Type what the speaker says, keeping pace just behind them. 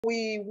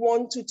We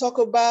want to talk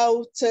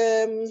about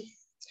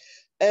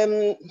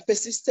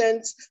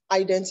persistent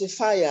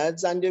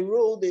identifiers and the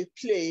role they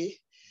play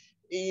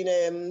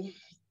in,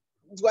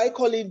 do I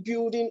call it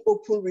building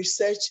open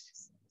research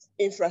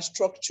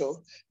infrastructure?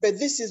 But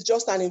this is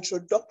just an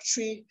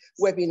introductory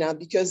webinar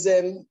because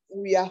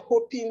we are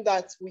hoping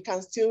that we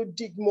can still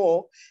dig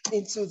more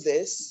into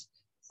this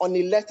on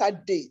a later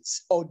date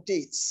or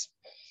dates.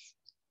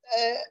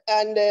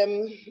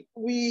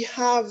 We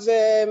have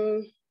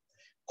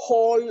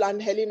Paul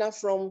and Helena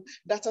from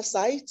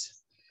DataCite,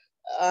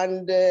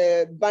 and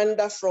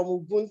Banda from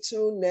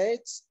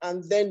UbuntuNet,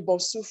 and then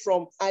Bosu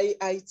from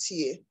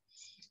IITA.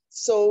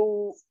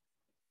 So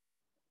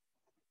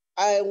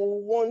I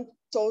want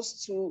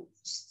us to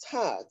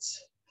start,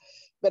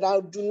 but I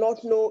do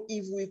not know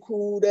if we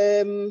could,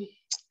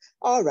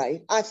 all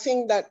right, I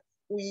think that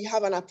we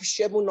have an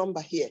appreciable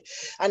number here.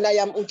 And I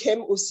am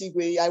Nkem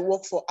Osigwe. I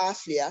work for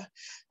AfLIA,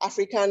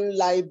 African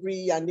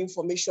Library and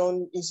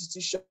Information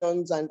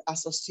Institutions and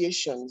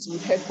Associations,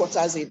 with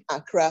headquarters in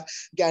Accra,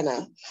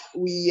 Ghana.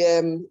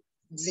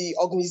 The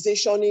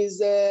organization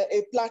is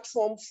a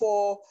platform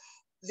for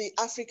the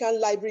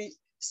African library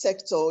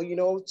sector, you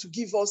know, to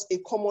give us a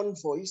common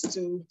voice,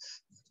 to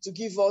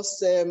give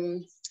us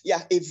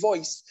a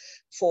voice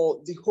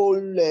for the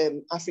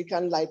whole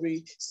African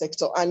library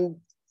sector. And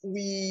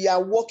we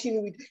are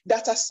working with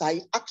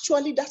DataCite.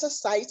 Actually,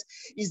 DataCite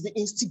is the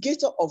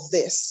instigator of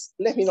this.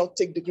 Let me not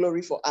take the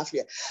glory for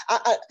AfLIA.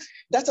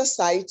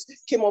 DataCite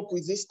came up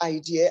with this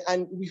idea,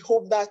 and we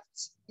hope that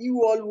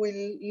you all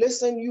will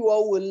listen, you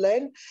all will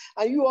learn,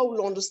 and you all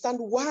will understand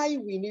why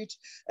we need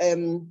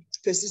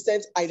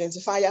persistent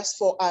identifiers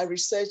for our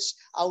research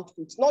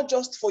output, not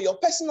just for your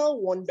personal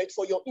one, but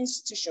for your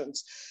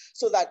institutions,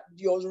 so that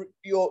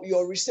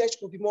your research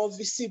will be more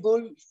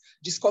visible,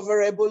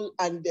 discoverable,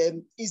 and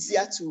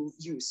easier to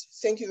use.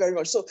 Thank you very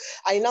much. So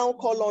I now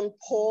call on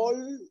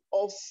Paul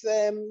of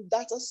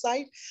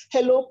DataCite.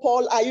 Hello,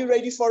 Paul, are you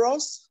ready for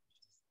us?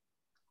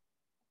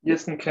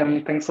 Yes,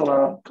 Nkem, thanks a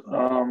lot.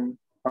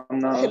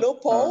 Hello,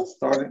 Paul.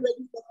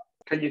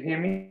 Can you hear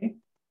me?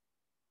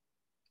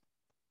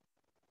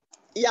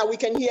 Yeah, we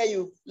can hear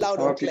you loud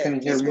and clear. You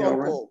can hear me all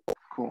right?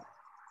 Cool.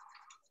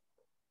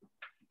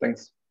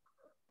 Thanks.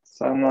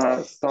 So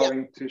I'm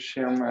starting to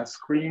share my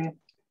screen.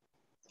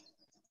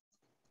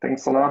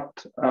 Thanks a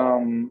lot.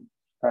 And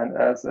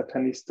as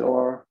attendees still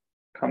are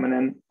coming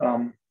in,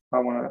 I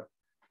want to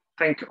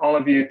thank all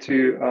of you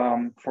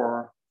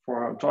for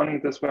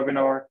joining this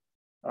webinar.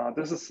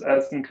 This is,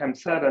 as Nkem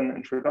said, an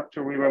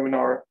introductory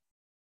webinar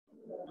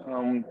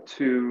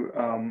to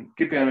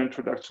give you an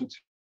introduction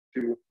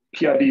to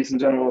PIDs in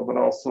general, but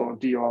also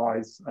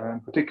DOIs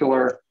in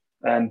particular,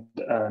 and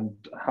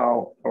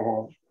how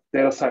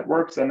DataCite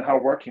works and how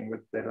working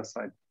with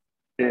DataCite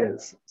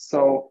is.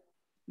 So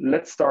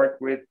let's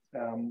start with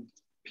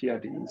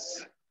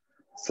PIDs.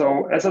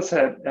 So as I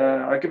said,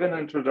 I give an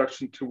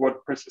introduction to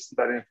what persistent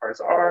identifiers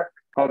are,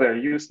 how they're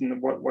used,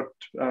 and what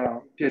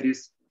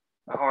PIDs,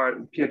 how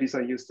PIDs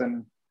are used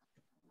in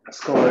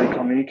scholarly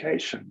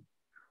communication.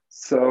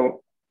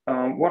 So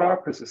what are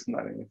persistent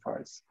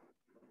identifiers?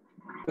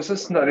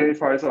 Persistent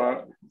identifiers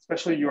are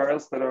especially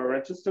URLs that are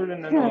registered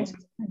in a known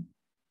system,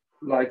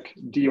 like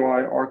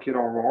DOI, ORCID,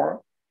 or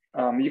ROR.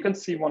 You can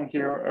see one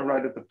here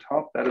right at the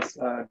top. That is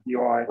a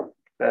DOI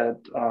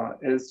that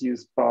is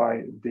used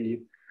by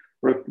the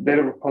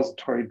data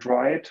repository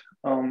DRIDE.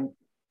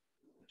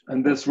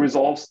 And this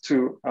resolves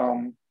to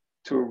a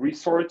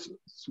resource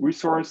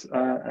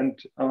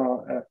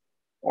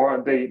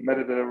or the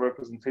metadata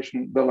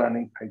representation, the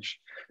landing page.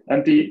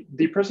 And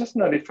the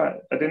persistent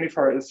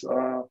identifier is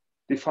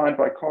defined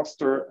by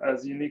Koster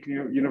as unique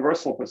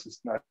universal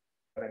persistent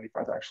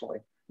identifiers, actually.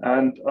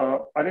 And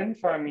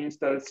identifier means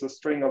that it's a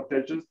string of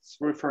digits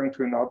referring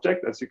to an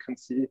object, as you can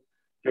see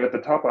here at the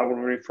top. I will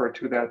refer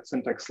to that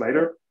syntax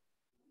later.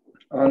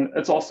 And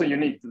it's also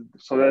unique.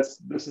 So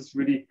this is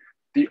really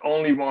the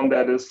only one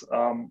that is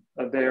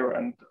there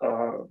and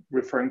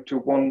referring to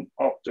one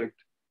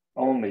object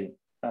only,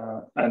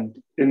 and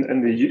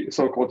in the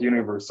so-called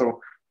universe.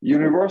 So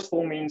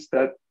universal means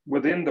that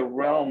within the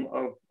realm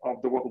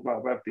of the World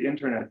Wide Web, the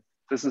internet,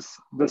 this is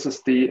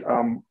the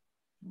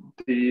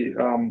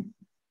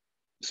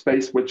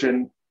space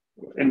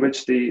in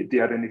which the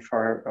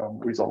identifier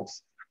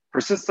resolves.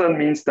 Persistent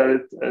means that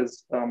it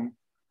is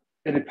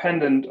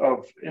independent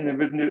of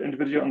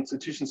individual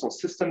institutions or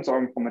systems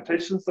or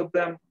implementations of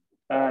them,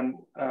 and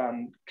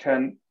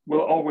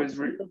will always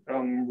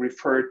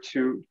refer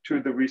to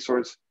the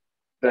resource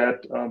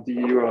that the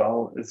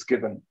URL is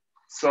given.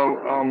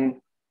 So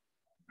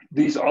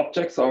these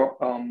objects are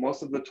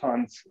most of the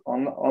times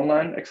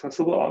online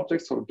accessible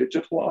objects, so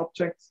digital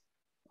objects.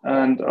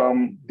 And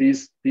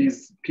these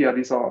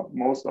PIDs are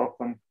most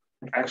often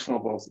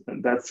actionable.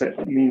 And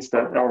that means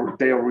that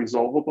they are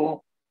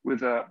resolvable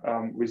with a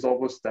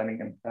resolver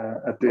standing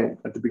at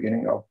the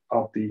beginning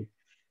of the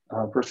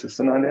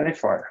persistent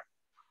identifier.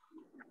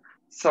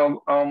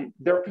 So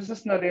there are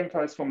persistent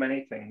identifiers for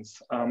many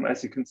things.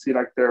 As you can see,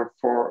 like they're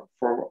for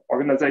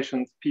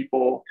organizations,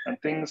 people, and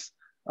things.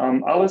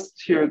 I'll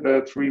list here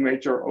the three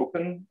major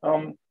open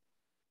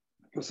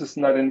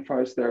persistent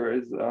identifiers. There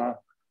is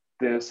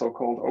the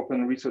so-called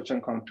Open Research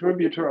and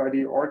Contributor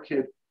ID,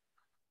 ORCID,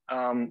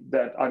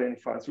 that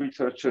identifies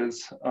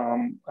researchers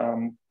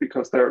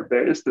because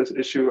there is this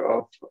issue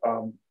of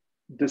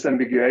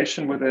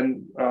disambiguation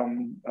within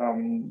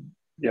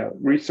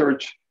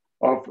research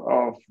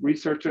of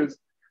researchers.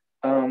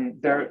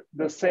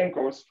 The same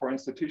goes for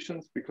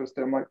institutions, because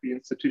there might be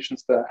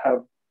institutions that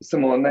have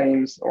similar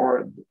names,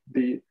 or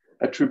the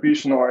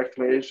attribution or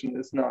affiliation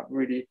is not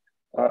really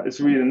is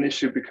really an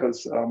issue,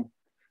 because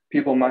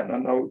people might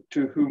not know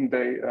to whom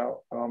they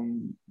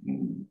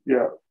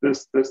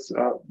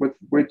with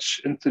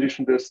which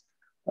institution this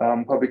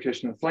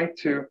publication is linked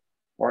to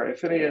or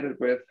affiliated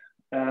with.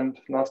 And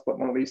last but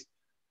not least,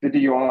 the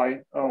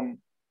DOI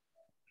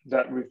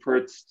that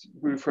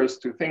refers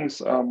to things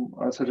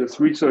such as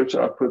research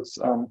outputs.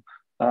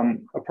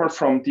 Apart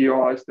from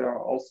DOIs, there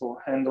are also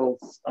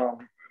handles,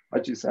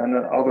 IGSN,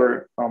 and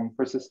other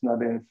persistent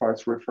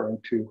identifiers referring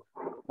to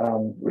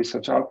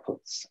research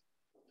outputs.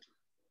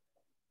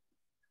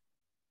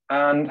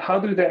 And how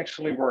do they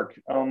actually work?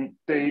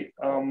 They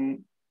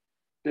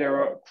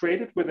are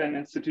created within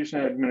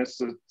institutional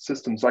administered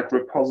systems like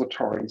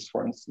repositories,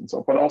 for instance,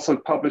 but also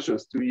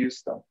publishers do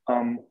use them.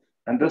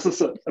 And this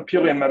is a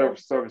purely a matter of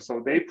service.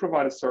 So they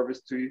provide a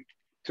service to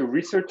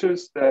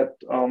researchers that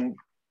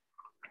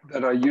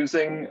are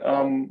using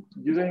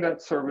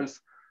that service,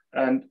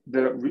 and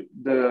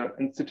the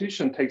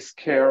institution takes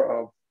care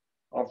of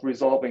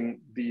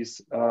resolving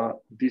these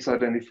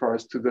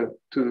identifiers to the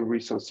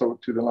resource, so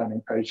to the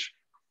landing page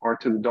or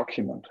to the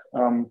document.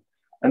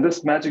 And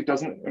this magic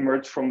doesn't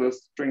emerge from the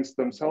strings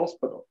themselves,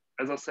 but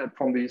as I said,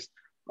 from these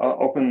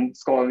open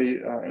scholarly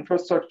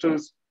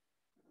infrastructures,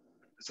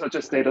 such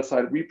as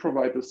DataCite. We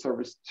provide the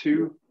service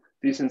to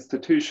these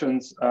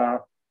institutions,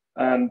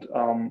 and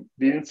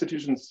the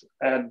institutions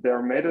add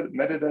their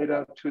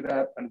metadata to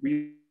that, and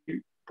we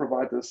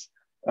provide this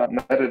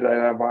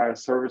metadata via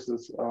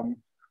services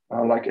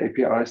like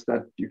APIs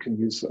that you can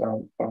use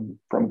from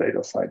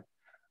DataCite.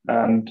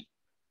 And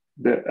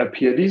a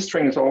PID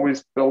string is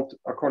always built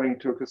according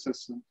to a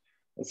consistent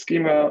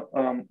schema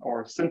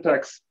or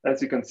syntax.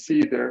 As you can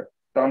see there,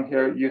 down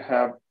here, you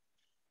have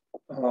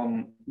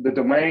the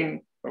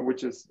domain,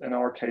 which is in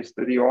our case,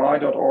 the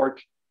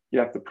DOI.org. You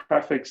have the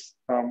prefix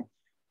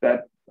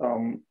that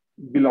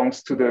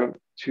belongs to the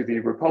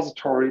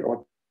repository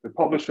or the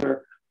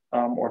publisher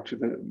or to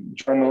the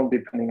journal,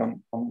 depending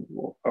on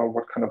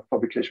what kind of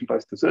publication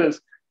place this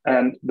is,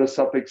 and the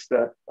suffix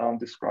that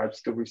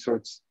describes the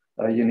research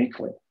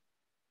uniquely.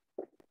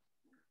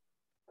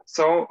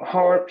 So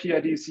how are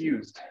PIDs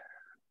used?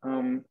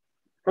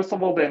 First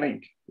of all, they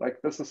link. Like,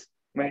 this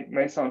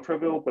may sound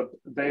trivial, but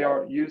they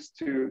are used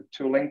to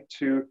link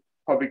to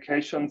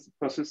publications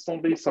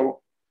persistently.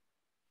 So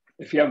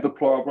if you have the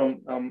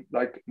problem,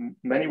 like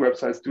many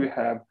websites do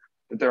have,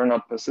 that they're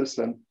not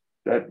persistent,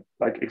 that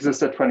like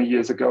existed 20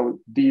 years ago,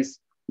 these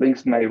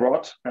links may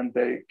rot and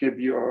they give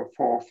you a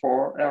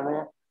 404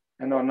 error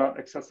and are not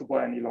accessible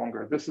any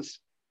longer. This is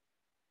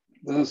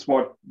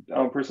what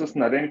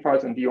persistent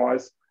identifiers and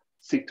DOIs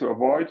seek to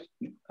avoid,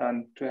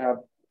 and to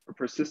have a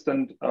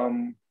persistent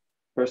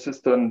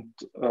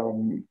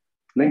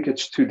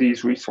linkage to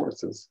these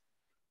resources.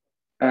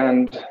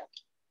 And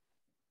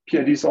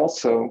PIDs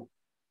also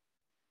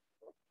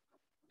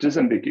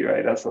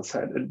disambiguate, as I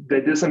said.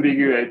 They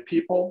disambiguate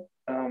people.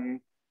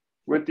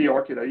 With the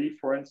ORCID ID,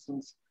 for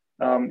instance,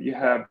 you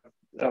have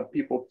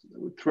people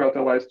throughout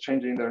their lives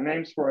changing their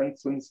names, for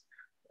instance,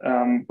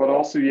 but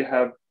also you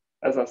have,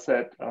 as I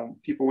said,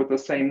 people with the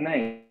same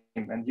name,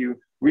 and you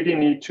really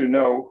need to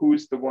know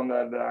who's the one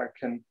that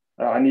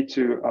I need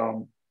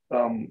to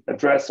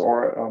address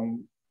or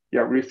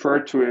refer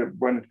to it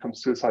when it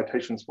comes to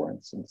citations, for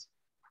instance.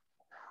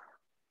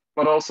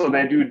 But also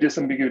they do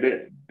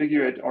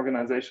disambiguate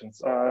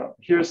organizations.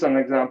 Here's an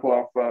example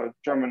of a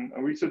German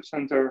research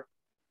center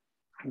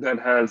that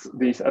has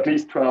these at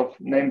least 12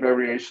 name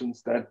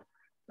variations that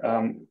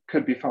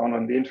could be found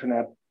on the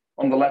internet.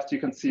 On the left, you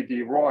can see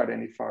the raw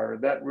identifier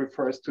that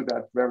refers to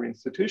that very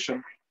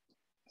institution,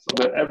 so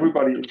that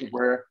everybody is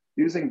aware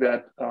using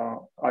that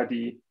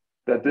ID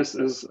that this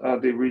is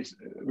the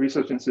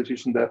research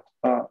institution that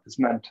is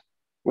meant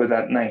with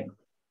that name.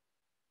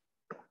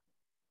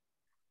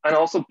 And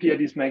also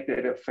PIDs make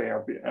data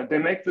fair. They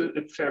make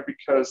it fair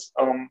because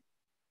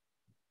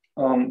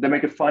they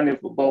make it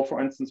findable,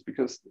 for instance,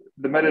 because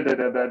the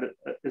metadata that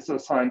is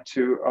assigned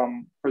to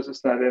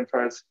persistent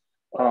identifiers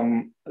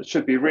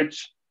should be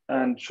rich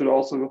and should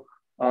also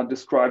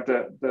describe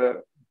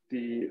the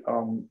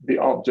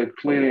object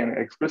clearly and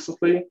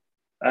explicitly.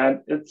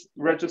 And it's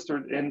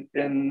registered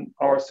in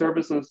our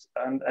services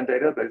and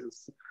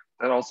databases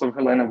that also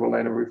Helena will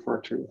later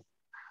refer to,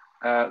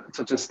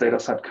 such as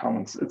DataCite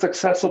Commons. It's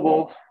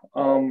accessible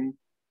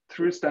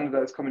through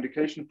standardized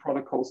communication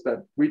protocols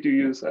that we do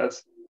use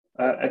as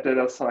at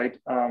DataCite,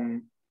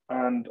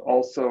 and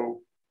also,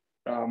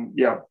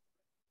 the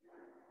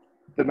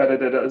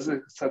metadata is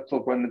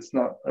acceptable when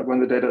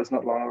the data is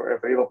not longer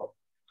available.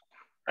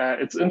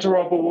 It's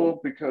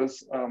interoperable because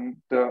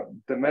the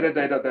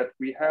metadata that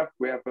we have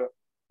a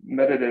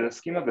metadata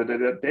schema, the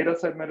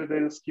DataCite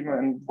metadata schema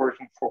in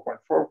version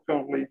 4.4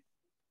 currently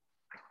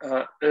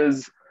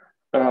is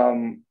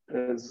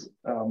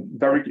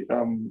very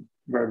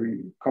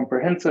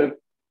comprehensive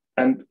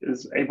and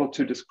is able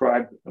to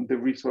describe the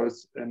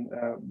resource in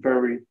a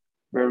very,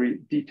 very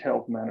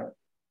detailed manner.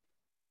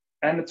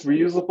 And it's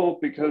reusable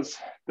because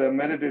the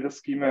metadata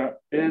schema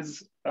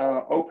is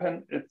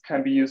open. It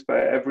can be used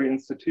by every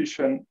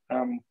institution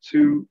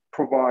to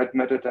provide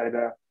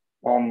metadata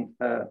on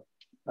with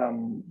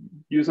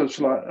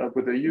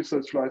a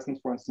usage license,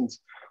 for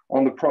instance,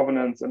 on the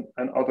provenance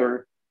and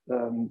other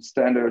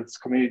standards,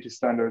 community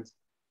standards.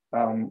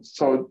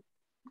 So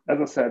as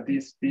I said,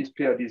 these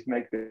PIDs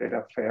make the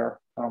data fair,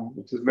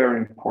 which is very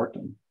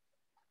important.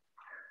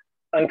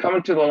 And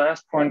coming to the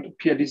last point,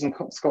 PIDs and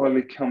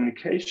scholarly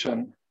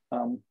communication,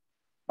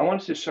 I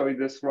wanted to show you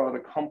this rather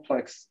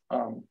complex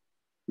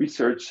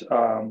research,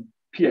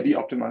 PID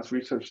optimized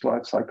research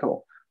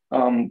lifecycle.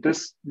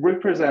 This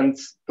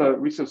represents the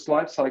research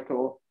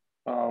lifecycle,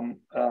 a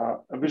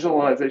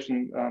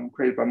visualization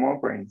created by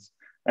MoreBrains.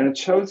 And it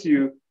shows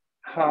you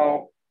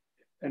how,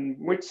 in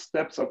which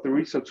steps of the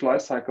research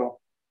lifecycle,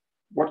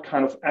 what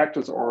kind of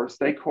actors or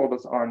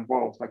stakeholders are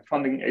involved, like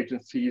funding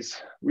agencies,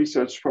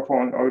 research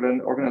performing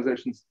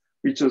organizations,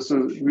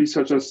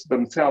 researchers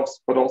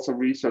themselves, but also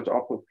research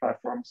output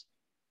platforms,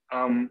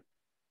 and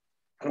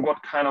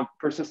what kind of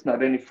persistent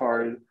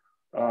identifier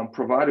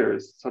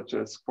providers, such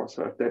as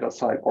Coursera,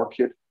 DataCite,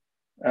 ORCID,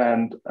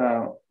 and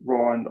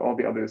RAW, and all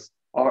the others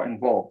are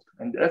involved.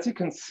 And as you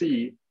can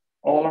see,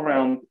 all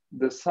around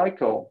the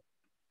cycle,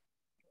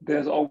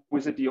 there's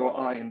always a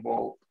DOI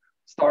involved,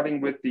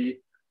 starting with the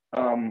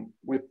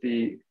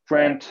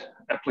grant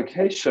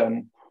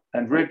application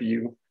and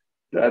review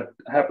that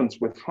happens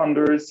with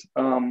funders,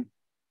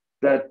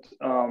 that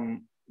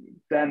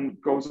then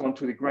goes on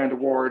to the grant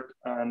award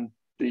and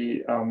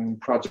the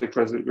project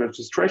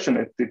registration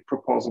if the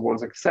proposal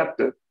was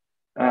accepted.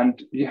 And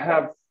you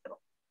have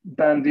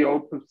then the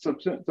open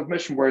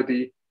submission where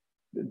the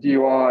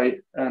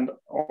DOI and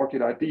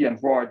ORCID ID and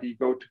RAW ID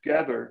go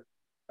together.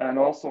 And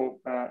also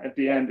at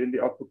the end in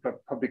the output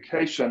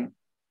publication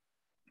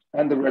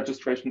and the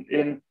registration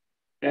in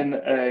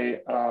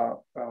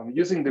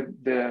using the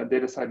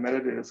DataCite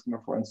metadata schema,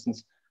 for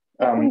instance,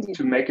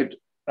 to make it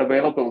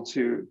available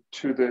to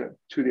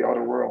the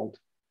outer world.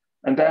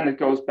 And then it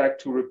goes back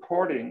to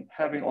reporting,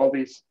 having all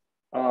these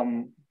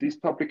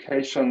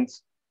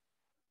publications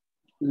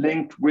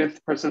linked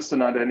with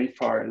persistent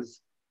identifiers,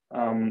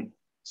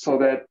 so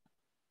that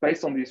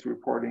based on these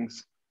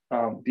reportings,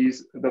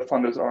 the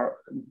funders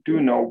do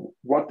know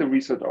what the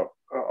research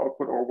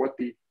output or what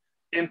the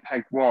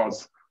impact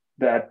was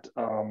that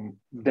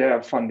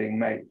their funding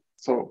made.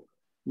 So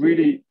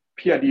really,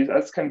 PIDs,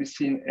 as can be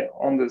seen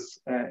on this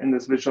in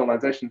this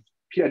visualization,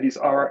 PIDs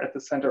are at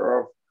the center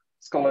of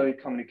scholarly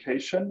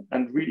communication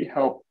and really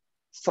help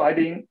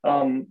citing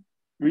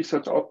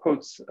research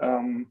outputs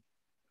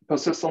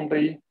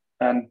persistently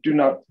and do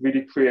not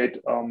really create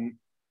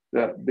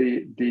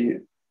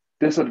the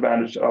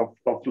disadvantage of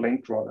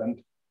linked rot.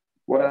 And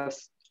what I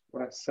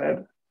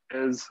said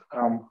is,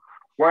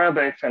 why are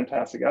they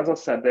fantastic? As I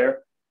said,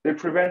 they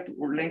prevent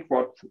link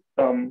rot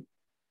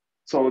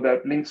so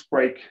that links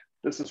break.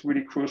 This is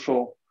really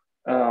crucial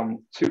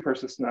to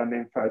persistent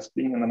identifiers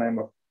being in the name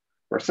of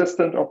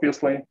persistent,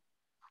 obviously.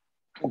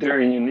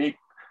 Very unique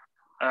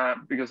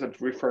because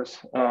it refers,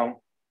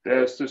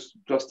 there's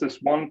just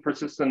this one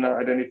persistent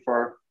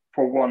identifier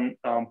for one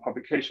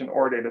publication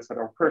or dataset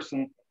or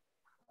person.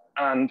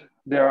 And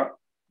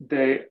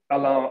they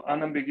allow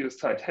unambiguous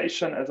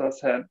citation, as I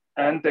said,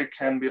 and they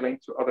can be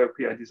linked to other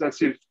PIDs. As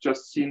you've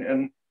just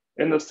seen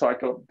in the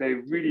cycle, they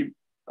really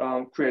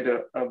create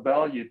a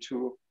value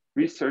to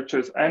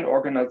researchers and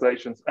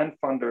organizations and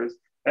funders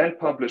and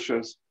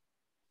publishers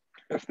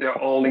if they're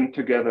all linked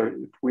together.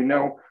 If we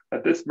know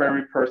that this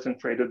very person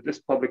created this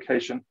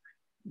publication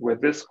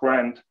with this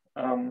grant,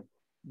 then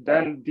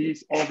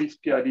all these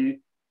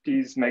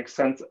PIDs make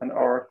sense and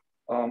are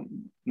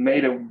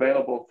made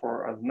available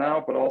for us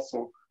now, but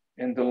also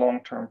in the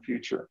long-term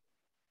future.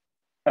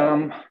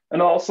 And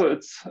also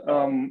it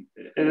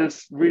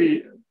is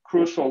really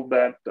crucial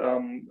that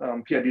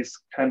PIDs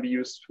can be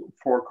used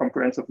for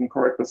comprehensive and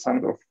correct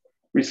assignment of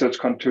research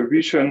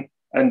contribution,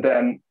 and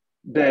then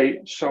they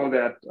show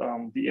that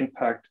the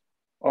impact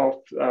of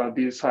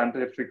the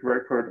scientific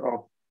record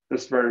of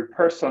this very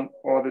person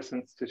or this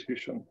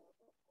institution.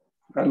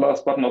 And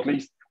last but not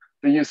least,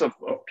 the use of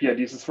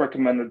PIDs is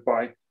recommended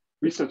by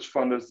research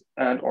funders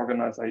and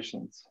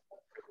organizations.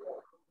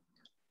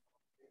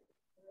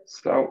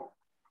 So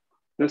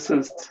this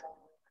is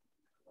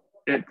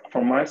it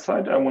from my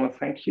side. I want to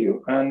thank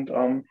you and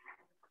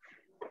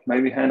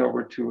maybe hand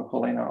over to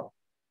Helena.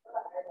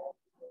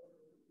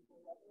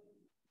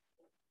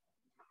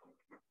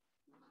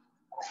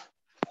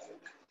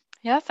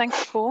 Yeah,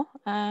 thanks, Paul.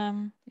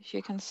 If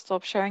you can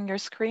stop sharing your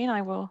screen,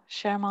 I will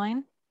share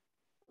mine.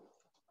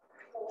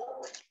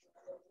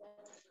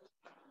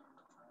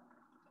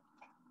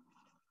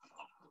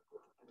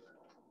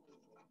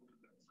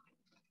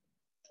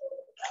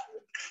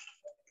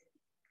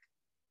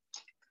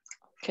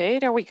 Okay,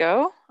 there we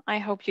go. I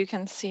hope you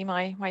can see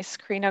my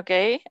screen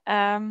okay.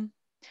 Yeah,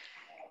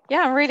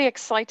 I'm really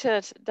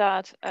excited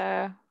that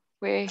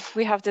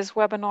we have this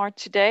webinar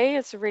today.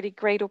 It's a really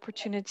great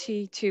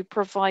opportunity to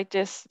provide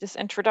this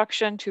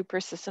introduction to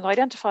persistent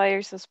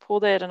identifiers, as Paul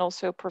did, and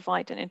also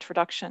provide an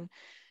introduction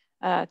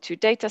to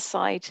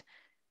DataCite.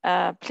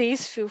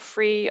 Please feel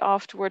free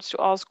afterwards to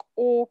ask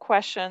all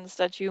questions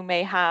that you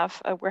may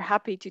have. We're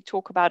happy to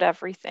talk about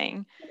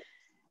everything.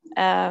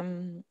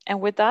 And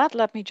with that,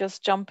 let me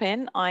just jump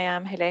in. I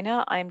am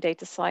Helena. I'm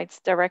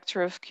DataCite's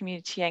Director of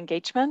Community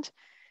Engagement.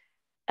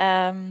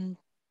 I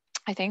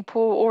think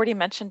Paul already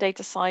mentioned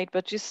DataCite,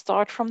 but just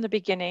start from the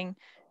beginning.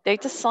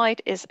 DataCite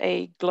is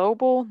a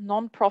global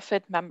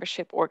nonprofit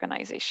membership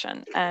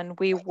organization, and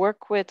we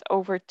work with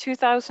over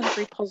 2,000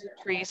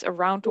 repositories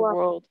around the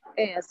world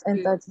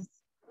to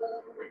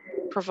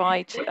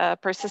provide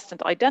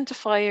persistent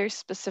identifiers,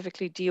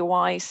 specifically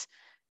DOIs,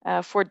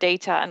 for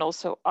data and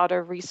also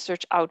other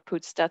research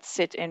outputs that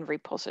sit in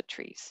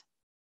repositories.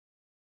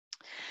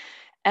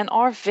 And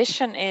our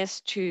vision is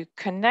to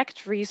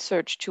connect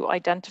research to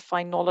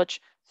identify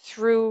knowledge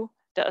through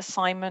the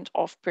assignment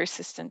of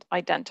persistent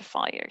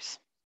identifiers.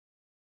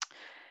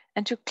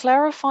 And to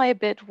clarify a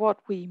bit what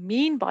we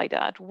mean by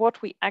that,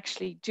 what we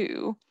actually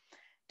do,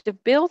 the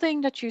building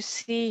that you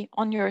see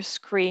on your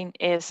screen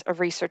is a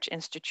research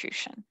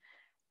institution.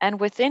 And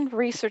within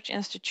research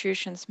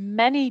institutions,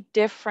 many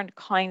different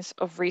kinds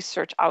of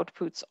research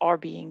outputs are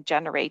being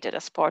generated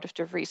as part of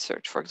the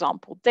research. For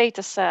example,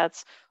 data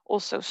sets,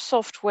 also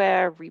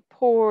software,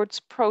 reports,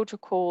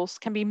 protocols,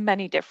 can be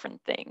many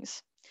different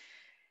things.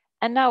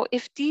 And now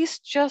if these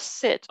just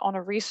sit on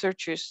a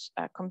researcher's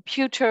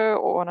computer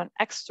or on an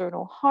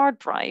external hard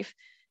drive,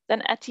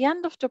 then at the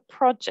end of the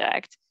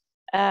project,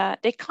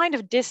 they kind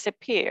of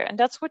disappear. And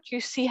that's what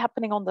you see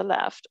happening on the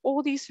left.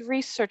 All these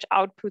research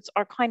outputs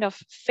are kind of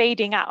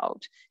fading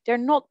out. They're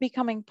not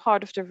becoming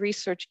part of the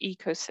research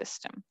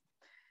ecosystem.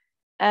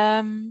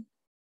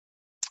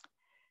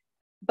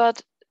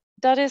 But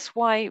that is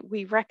why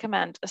we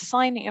recommend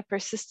assigning a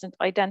persistent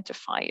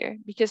identifier,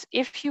 because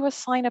if you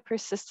assign a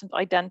persistent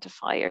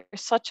identifier,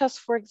 such as,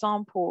 for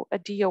example, a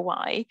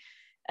DOI,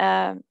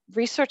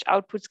 research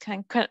outputs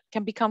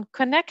can become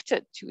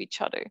connected to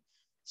each other.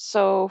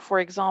 So, for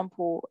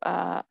example,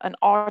 an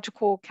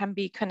article can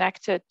be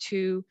connected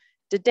to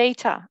the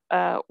data,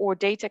 or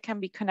data can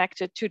be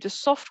connected to the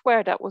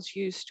software that was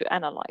used to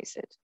analyze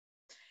it.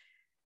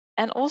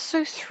 And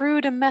also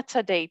through the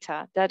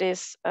metadata that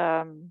is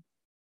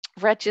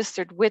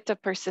registered with the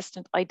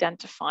persistent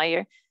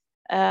identifier,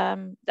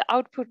 the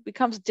output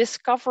becomes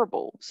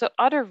discoverable. So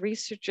other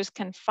researchers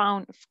can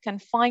find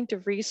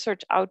the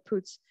research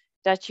outputs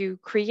that you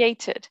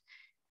created.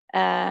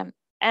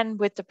 And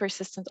with the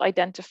persistent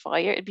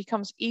identifier, it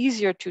becomes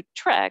easier to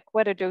track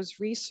whether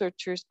those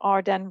researchers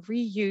are then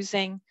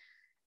reusing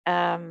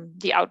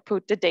the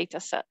output, the data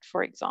set,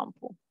 for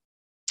example.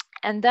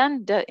 And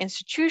then the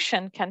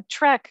institution can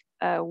track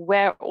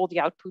where all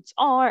the outputs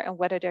are and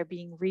whether they're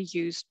being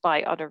reused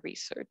by other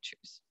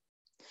researchers.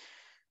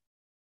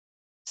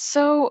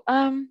 So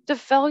the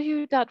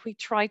value that we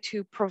try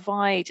to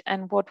provide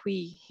and what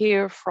we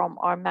hear from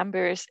our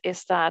members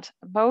is that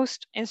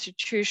most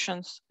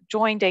institutions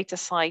join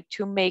DataCite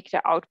to make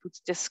their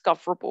outputs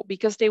discoverable,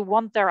 because they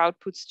want their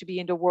outputs to be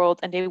in the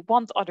world and they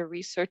want other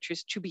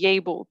researchers to be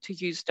able to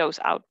use those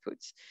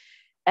outputs.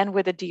 And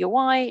with a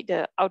DOI,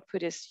 the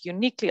output is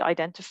uniquely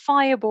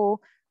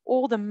identifiable.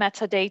 All the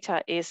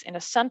metadata is in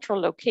a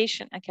central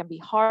location and can be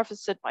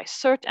harvested by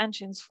search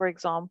engines, for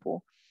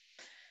example.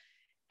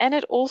 And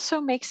it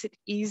also makes it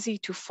easy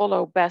to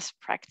follow best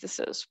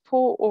practices.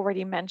 Paul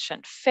already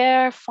mentioned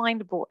fair,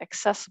 findable,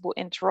 accessible,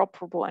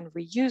 interoperable, and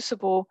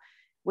reusable,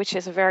 which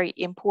is a very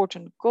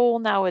important goal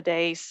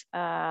nowadays.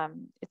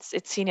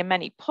 It's seen in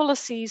many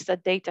policies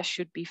that data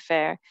should be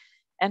fair.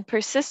 And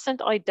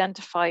persistent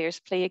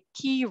identifiers play a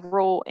key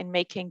role in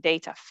making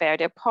data fair.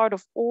 They're part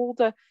of all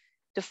the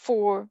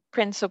 4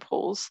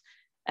 principles.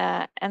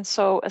 And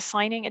so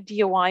assigning a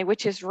DOI,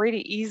 which is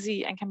really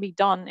easy and can be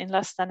done in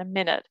less than a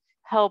minute,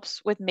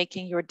 helps with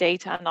making your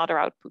data and other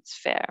outputs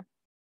fair.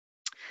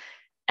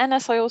 And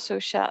as I also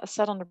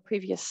said on the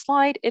previous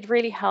slide, it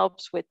really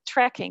helps with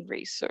tracking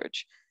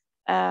research.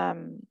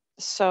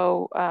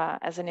 So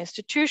as an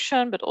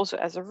institution, but also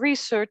as a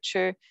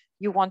researcher,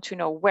 you want to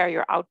know where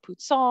your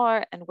outputs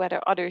are and whether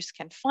others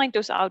can find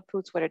those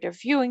outputs, whether they're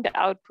viewing the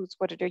outputs,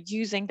 whether they're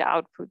using the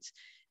outputs.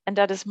 And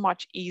that is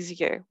much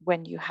easier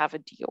when you have a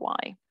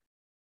DOI.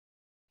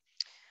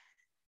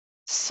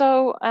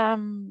 So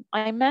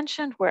I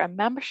mentioned we're a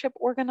membership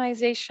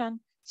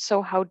organization.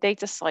 So how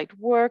DataCite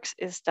works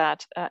is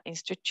that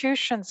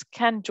institutions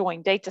can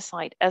join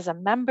DataCite as a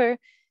member,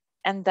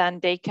 and then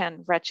they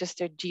can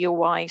register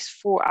DOIs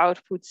for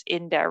outputs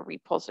in their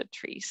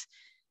repositories.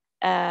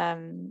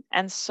 And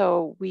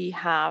so we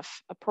have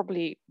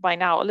probably by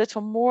now a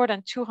little more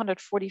than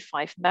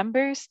 245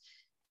 members,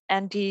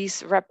 and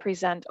these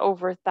represent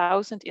over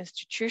 1,000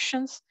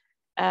 institutions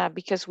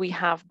because we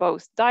have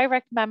both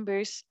direct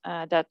members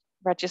that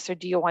register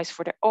DOIs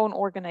for their own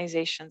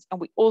organizations. And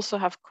we also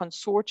have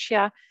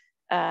consortia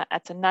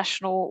at the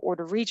national or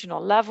the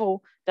regional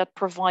level that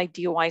provide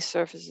DOI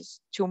services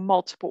to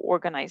multiple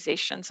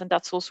organizations. And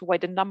that's also why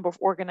the number of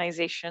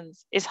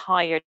organizations is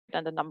higher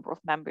than the number of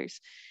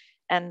members.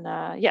 And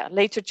yeah,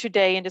 later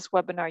today in this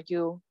webinar,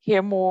 you'll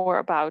hear more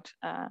about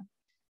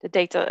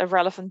the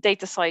relevant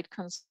DataCite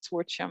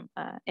consortium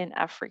in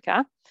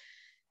Africa.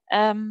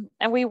 And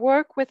we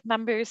work with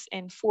members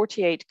in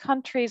 48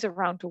 countries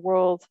around the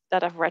world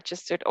that have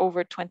registered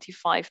over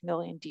 25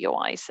 million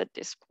DOIs at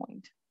this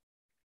point.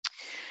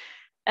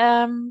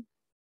 And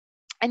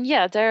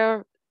yeah, there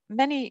are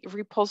many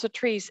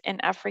repositories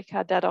in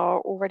Africa that are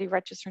already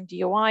registering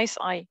DOIs.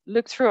 I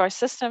looked through our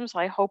systems.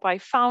 I hope I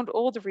found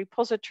all the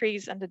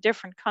repositories and the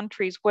different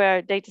countries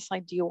where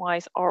DataCite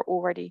DOIs are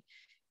already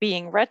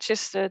being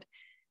registered.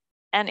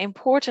 And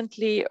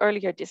importantly,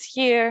 earlier this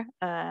year,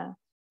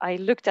 I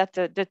looked at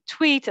the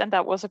tweet, and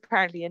that was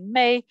apparently in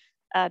May,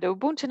 the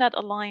UbuntuNet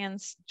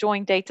Alliance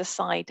joined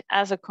DataCite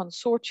as a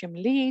consortium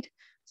lead.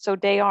 So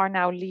they are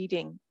now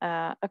leading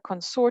a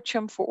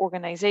consortium for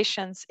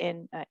organizations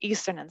in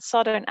Eastern and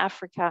Southern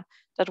Africa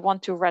that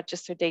want to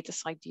register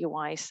DataCite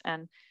DOIs.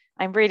 And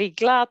I'm really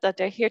glad that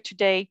they're here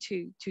today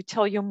to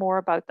tell you more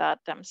about that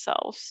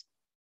themselves.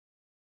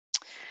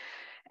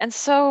 And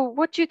so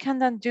what you can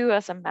then do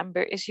as a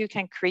member is you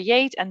can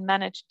create and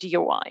manage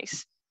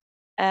DOIs.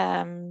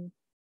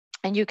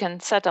 And you can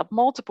set up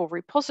multiple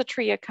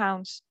repository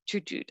accounts to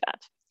do that.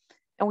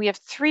 And we have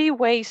 3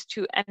 ways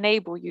to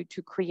enable you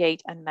to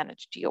create and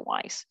manage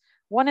DOIs.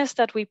 One is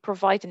that we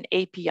provide an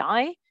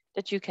API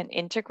that you can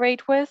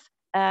integrate with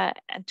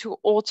and to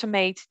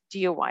automate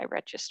DOI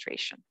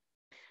registration.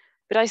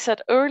 But I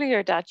said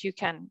earlier that you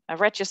can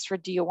register a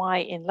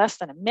DOI in less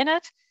than a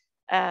minute.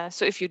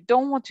 So if you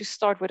don't want to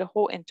start with a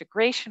whole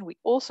integration, we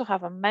also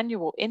have a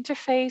manual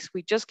interface.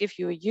 We just give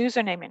you a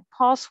username and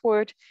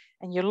password,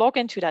 and you log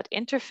into that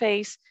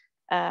interface.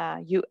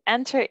 You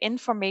enter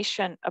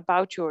information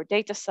about your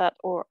data set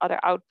or other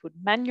output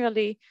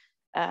manually.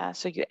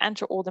 So you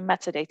enter all the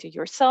metadata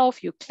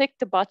yourself, you click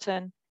the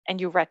button, and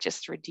you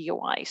register a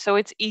DOI. So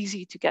it's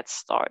easy to get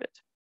started.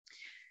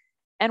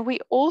 And we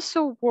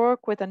also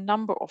work with a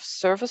number of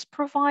service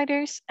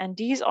providers, and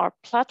these are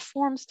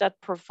platforms that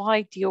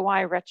provide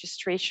DOI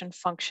registration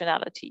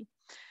functionality.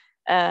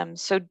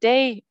 So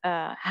they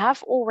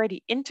have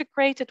already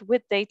integrated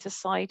with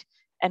DataCite,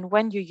 and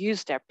when you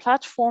use their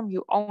platform,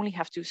 you only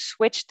have to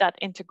switch that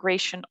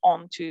integration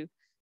on to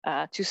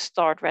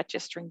start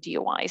registering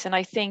DOIs. And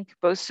I think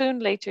Bosun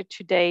later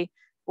today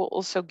will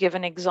also give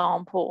an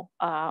example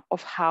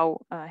of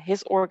how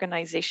his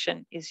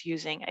organization is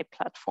using a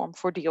platform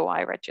for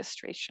DOI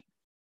registration.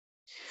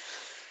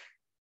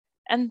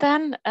 And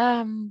then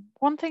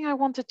one thing I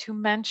wanted to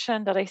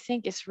mention that I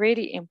think is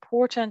really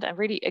important and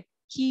really a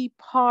key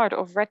part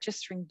of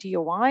registering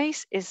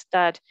DOIs is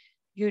that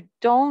you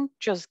don't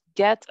just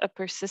get a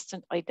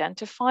persistent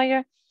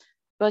identifier,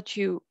 but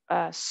you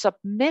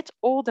submit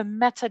all the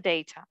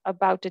metadata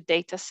about the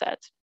data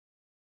set.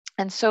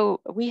 And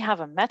so we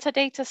have a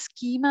metadata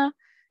schema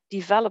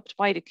developed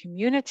by the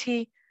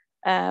community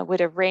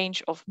with a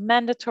range of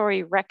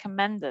mandatory,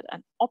 recommended,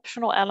 and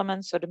optional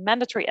elements. So the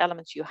mandatory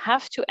elements you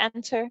have to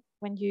enter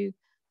when you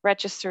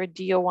register a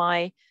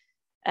DOI.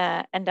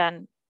 And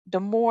then the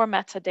more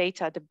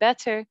metadata, the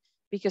better,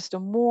 because the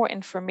more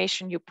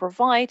information you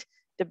provide,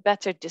 the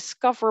better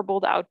discoverable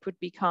the output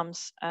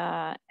becomes.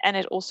 And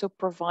it also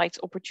provides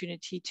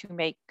opportunity to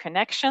make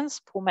connections.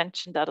 Paul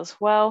mentioned that as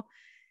well.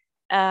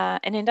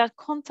 And in that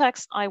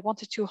context, I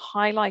wanted to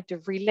highlight the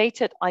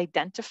related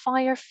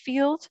identifier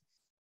field,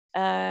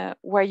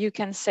 where you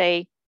can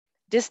say,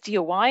 this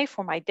DOI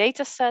for my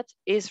data set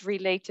is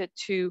related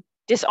to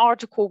this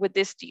article with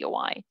this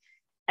DOI.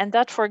 And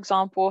that, for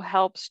example,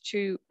 helps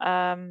to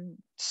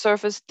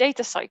surface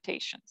data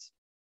citations.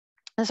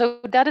 And so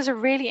that is a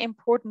really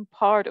important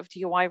part of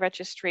DOI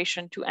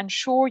registration, to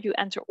ensure you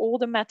enter all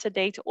the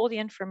metadata, all the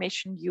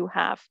information you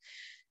have,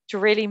 to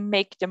really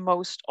make the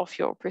most of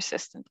your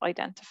persistent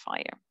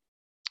identifier.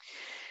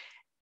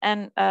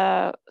 And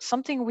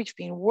something we've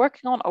been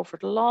working on over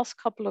the last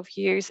couple of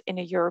years in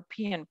a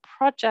European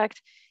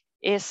project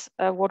is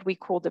what we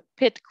call the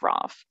PID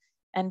graph.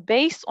 And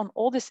based on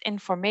all this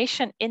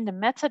information in the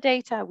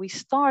metadata, we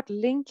start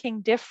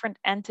linking different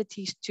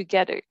entities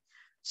together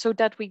so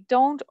that we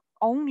don't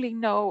only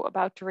know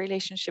about the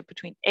relationship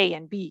between A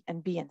and B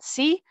and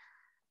C,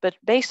 but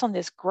based on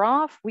this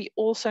graph, we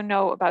also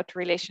know about the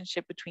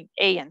relationship between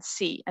A and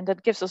C. And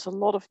that gives us a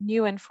lot of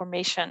new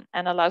information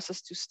and allows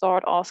us to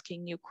start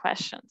asking new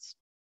questions.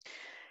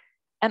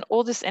 And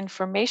all this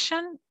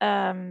information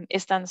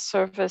is then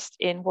surfaced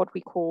in what we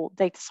call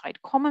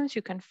DataCite Commons.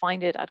 You can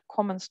find it at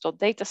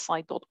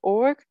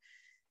commons.datacite.org.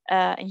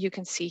 And you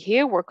can see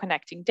here, we're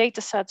connecting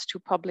datasets to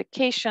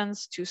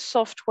publications, to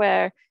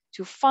software,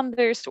 to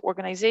funders, to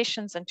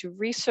organizations, and to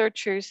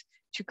researchers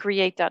to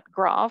create that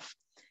graph.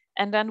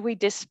 And then we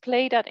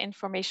display that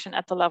information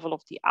at the level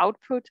of the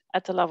output,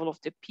 at the level of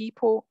the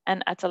people,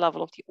 and at the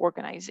level of the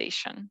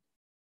organization.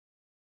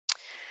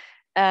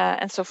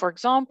 And so, for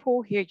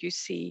example, here you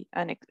see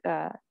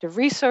the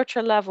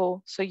researcher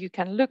level. So you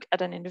can look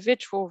at an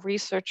individual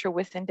researcher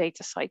within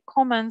DataCite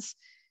Commons,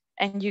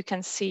 and you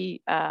can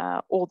see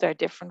all their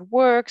different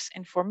works,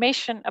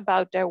 information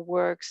about their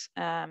works,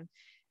 and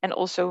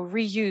also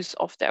reuse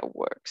of their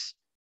works.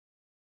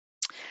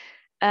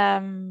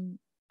 And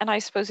I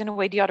suppose in a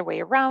way, the other way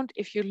around,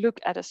 if you look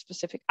at a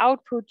specific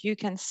output, you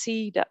can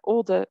see that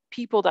all the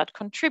people that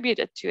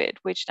contributed to it,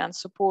 which then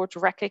support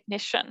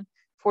recognition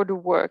for the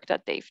work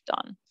that they've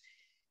done.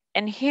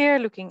 And here,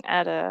 looking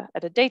at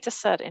a data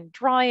set in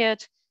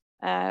Dryad,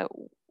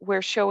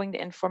 we're showing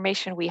the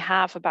information we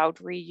have about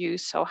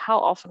reuse. So how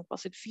often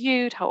was it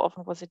viewed, how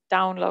often was it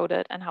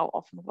downloaded, and how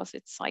often was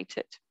it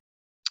cited?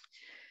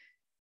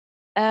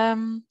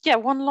 Yeah,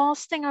 one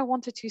last thing I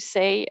wanted to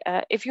say,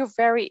 if you're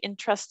very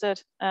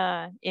interested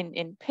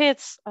in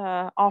PIDs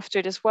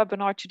after this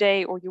webinar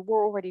today, or you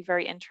were already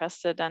very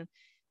interested, then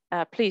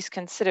please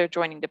consider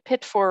joining the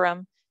PID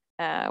forum,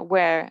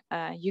 where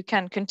you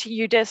can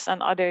continue this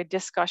and other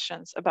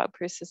discussions about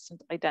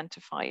persistent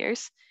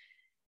identifiers.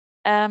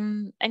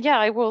 And yeah,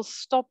 I will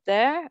stop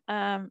there.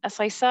 As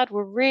I said,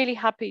 we're really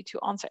happy to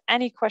answer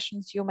any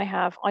questions you may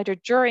have either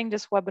during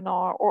this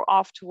webinar or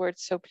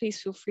afterwards. So please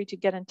feel free to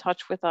get in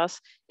touch with us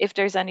if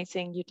there's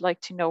anything you'd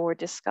like to know or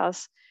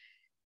discuss.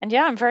 And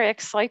yeah, I'm very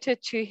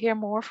excited to hear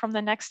more from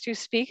the next two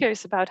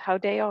speakers about how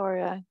they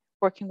are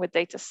working with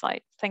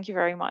DataCite. Thank you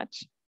very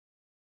much.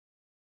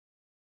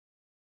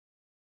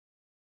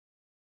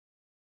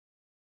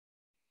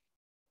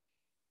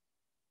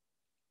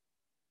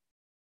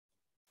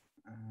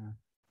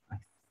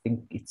 I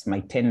think it's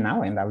my turn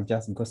now, and I'll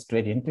just go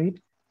straight into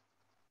it.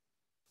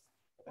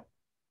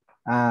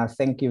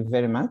 Thank you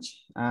very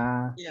much.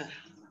 Yeah,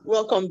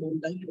 welcome,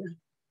 Brenda.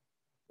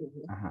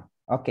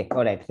 Okay,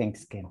 all right,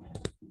 thanks, Ken.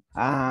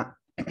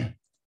 Let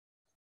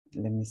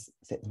me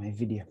set my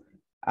video.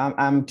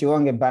 I'm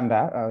Tiwonge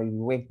Banda. I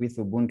work with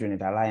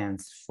UbuntuNet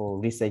Alliance for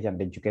Research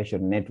and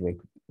Education Network.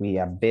 We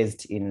are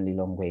based in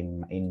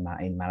Lilongwe in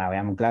Malawi.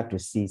 I'm glad to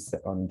see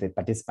on the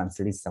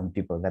participants list some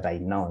people that I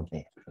know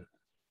there.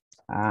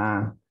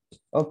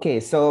 Okay,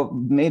 so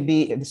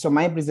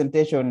my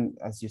presentation,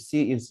 as you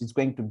see, is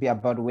going to be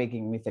about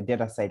working with the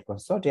DataCite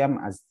consortium,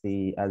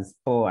 as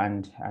Paul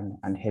and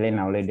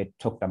Helena already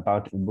talked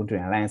about.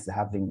 UbuntuNet Alliance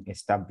having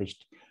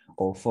established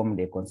or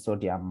formed a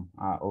consortium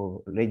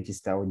or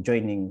register or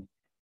joining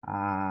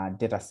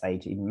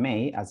DataCite in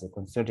May as a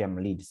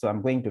consortium lead. So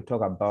I'm going to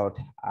talk about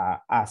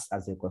us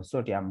as a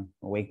consortium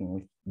working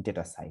with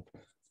DataCite.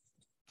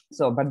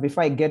 So, but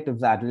before I get to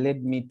that,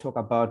 let me talk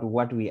about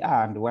what we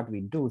are and what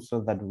we do so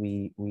that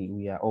we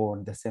are all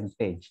on the same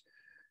page.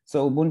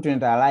 So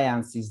UbuntuNet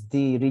Alliance is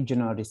the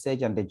regional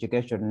research and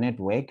education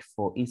network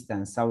for East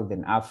and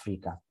Southern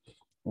Africa.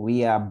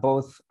 We are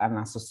both an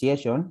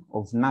association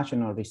of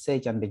national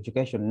research and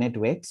education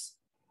networks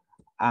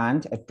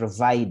and a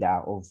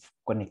provider of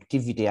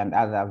connectivity and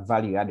other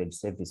value-added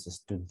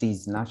services to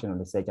these national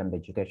research and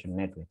education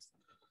networks.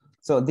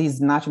 So these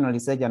national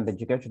research and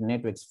education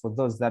networks, for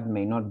those that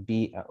may not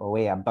be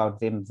aware about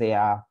them, they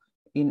are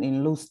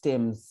in loose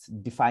terms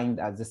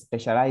defined as a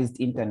specialized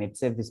internet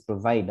service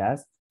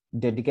providers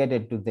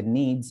dedicated to the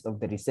needs of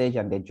the research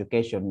and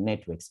education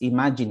networks.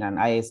 Imagine an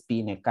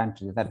ISP in a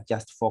country that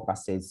just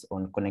focuses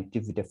on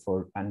connectivity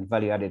for and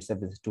value-added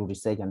services to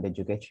research and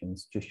education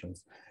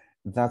institutions.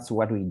 That's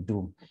what we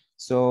do.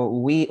 So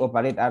we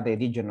operate at the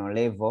regional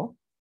level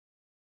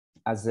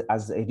as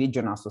a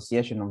regional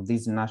association of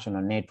these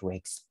national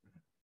networks.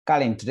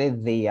 Currently,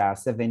 there are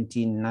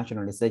 17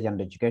 national research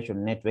and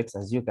education networks,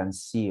 as you can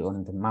see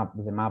on the map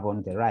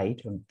on the right.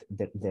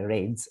 The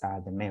reds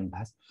are the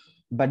members,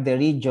 but the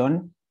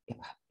region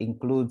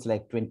includes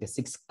like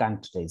 26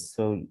 countries.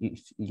 So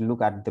if you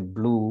look at the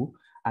blue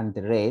and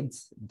the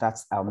reds,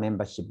 that's our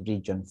membership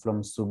region,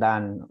 from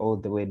Sudan all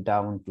the way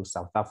down to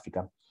South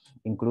Africa,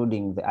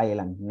 including the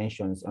island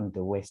nations on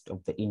the west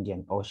of the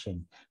Indian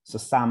Ocean. So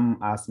some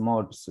are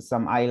small, so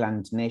some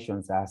island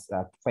nations are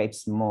quite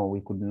small.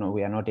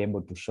 We are not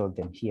able to show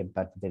them here,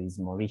 but there is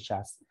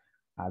Mauritius,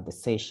 the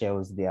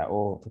Seychelles, they are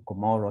all, the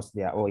Comoros,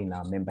 they are all in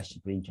our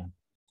membership region.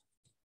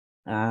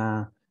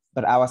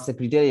 But our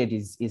secretariat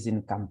is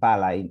in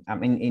Kampala, in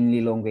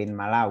Lilongwe in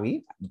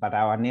Malawi, but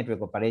our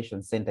network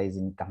operations center is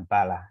in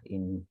Kampala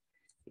in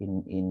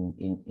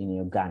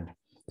Uganda.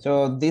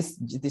 So this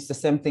is the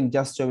same thing,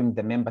 just showing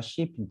the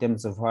membership in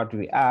terms of what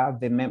we are.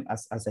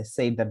 As I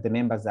said, that the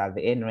members are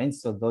the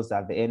NRENs. So those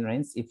are the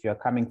NRENs. If you're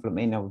coming from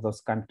any of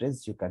those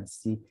countries, you can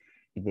see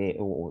the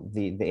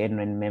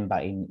NREN member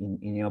in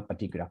your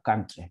particular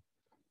country.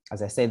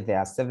 As I said, there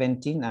are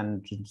 17,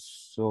 and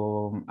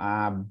so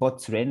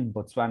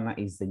Botswana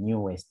is the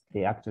newest.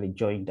 They actually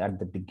joined at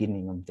the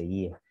beginning of the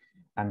year,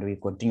 and we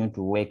continue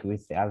to work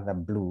with the other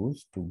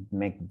blues to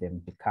make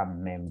them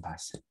become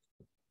members.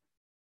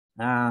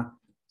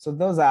 So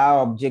those are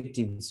our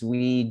objectives.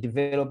 We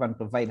develop and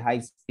provide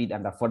high-speed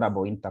and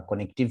affordable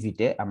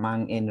interconnectivity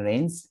among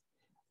NRENs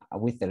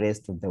with the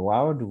rest of the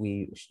world.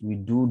 We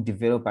do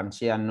develop and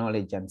share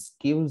knowledge and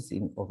skills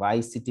of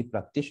ICT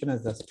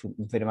practitioners. That's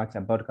very much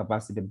about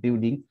capacity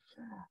building.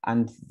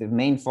 And the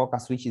main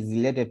focus, which is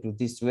related to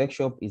this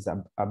workshop, is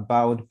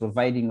about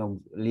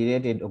providing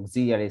related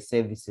auxiliary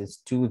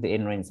services to the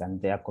NRENs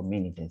and their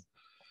communities.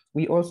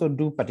 We also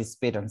do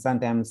participate and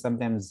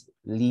sometimes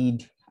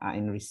lead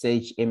in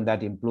research aimed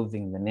at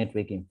improving the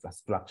network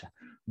infrastructure.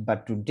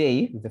 But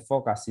today, the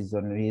focus is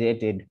on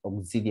related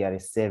auxiliary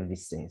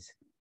services.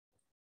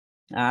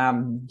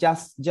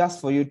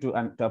 Just for you to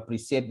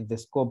appreciate the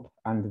scope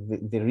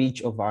and the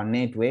reach of our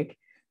network,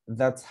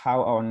 that's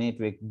how our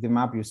network, the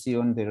map you see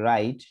on the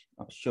right,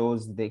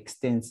 shows the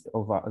extent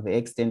of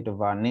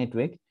our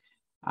network,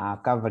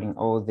 covering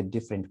all the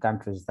different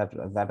countries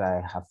that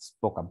I have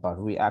spoke about.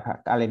 We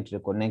are currently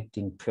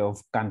connecting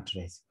 12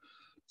 countries.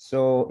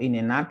 So in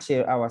a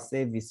nutshell, our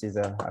services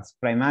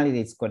primarily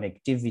it's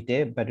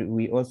connectivity, but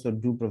we also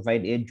do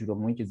provide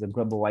EduRoam, which is a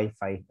global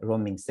Wi-Fi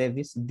roaming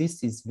service.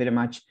 This is very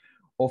much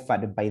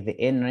offered by the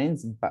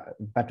NRENs,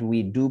 but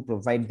we do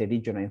provide the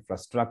regional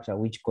infrastructure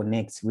which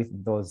connects with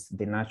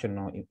the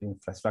national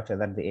infrastructure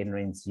that the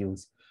NRENs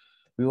use.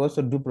 We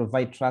also do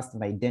provide trust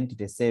and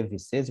identity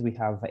services. We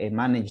have a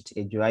managed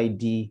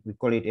EduID, we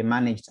call it a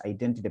managed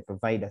identity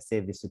provider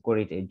service, we call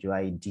it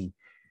EduID.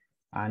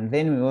 And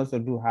then we also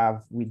do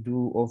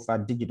offer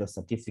digital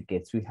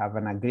certificates. We have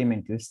an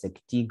agreement with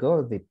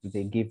Sectigo that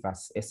they give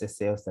us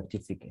SSL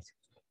certificates.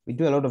 We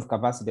do a lot of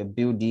capacity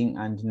building,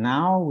 and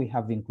now we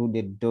have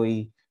included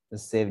DOI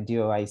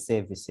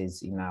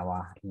services in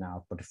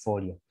our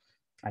portfolio.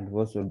 And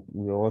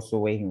we're also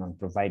working on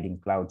providing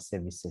cloud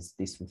services.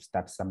 This will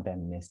start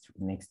sometime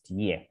next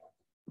year.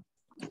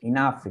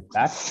 Enough with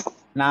that.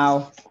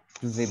 Now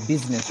to the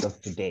business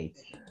of today.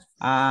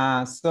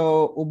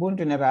 So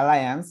UbuntuNet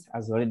Alliance,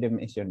 as already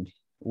mentioned,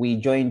 we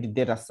joined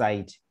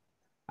DataCite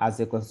as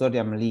a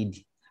consortium lead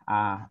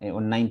on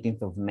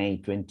 19th of May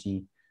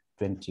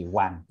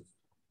 2021.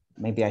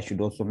 Maybe I should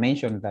also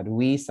mention that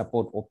we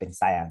support open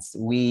science.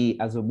 We,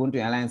 as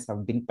UbuntuNet Alliance,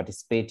 have been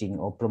participating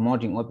or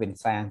promoting open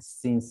science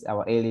since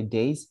our early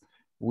days.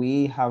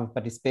 We have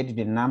participated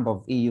in a number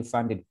of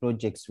EU-funded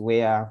projects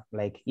where,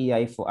 like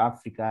EI for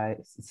Africa,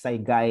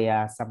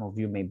 SciGaia, some of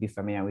you may be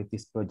familiar with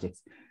these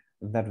projects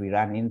that we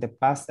ran in the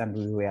past, and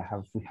we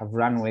have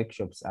run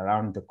workshops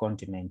around the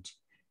continent,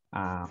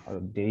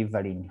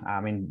 advocating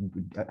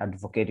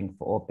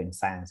for open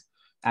science.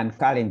 And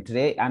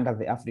currently, under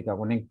the Africa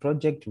Connect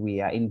project, we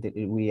have a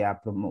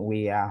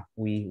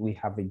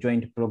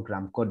joint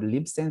program called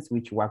LibSense,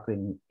 which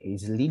Workren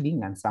is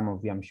leading, and some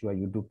of you, I'm sure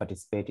you do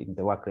participate in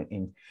the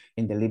Workren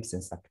in the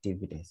LibSense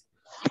activities.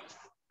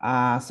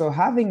 So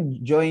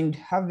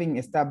having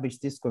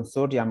established this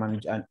consortium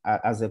and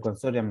as a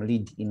consortium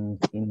lead in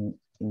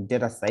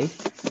DataCite,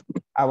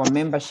 our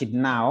membership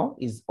now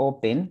is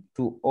open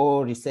to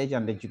all research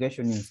and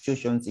education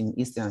institutions in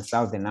Eastern and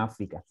Southern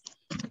Africa.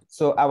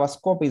 So our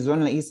scope is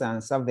only Eastern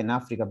and Southern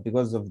Africa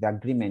because of the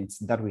agreements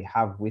that we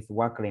have with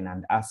Workren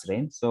and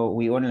ASREN. So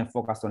we only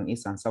focus on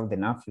Eastern and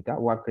Southern Africa.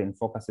 Workren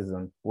focuses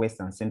on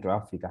Western and Central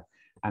Africa,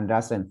 and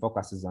ASREN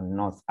focuses on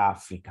North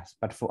Africa.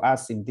 But for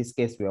us, in this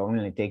case, we are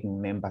only taking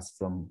members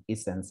from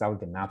Eastern and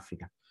Southern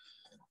Africa.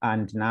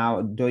 And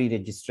now DOI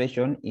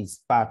registration is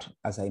part,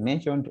 as I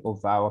mentioned,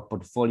 of our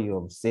portfolio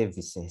of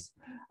services.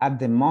 At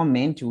the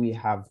moment, we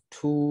have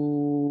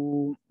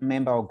 2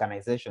 member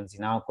organizations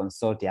in our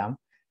consortium.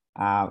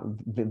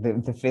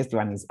 The first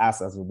one is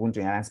us as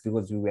UbuntuNet Alliance,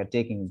 because we were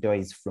taking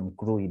DOIs from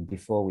CRUI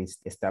before we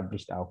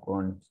established our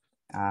own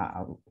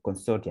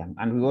consortium.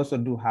 And we also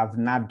do have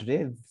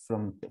NADRE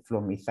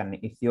from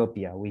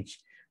Ethiopia, which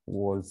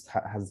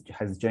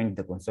has joined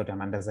the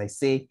consortium. And as I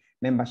say,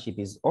 membership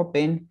is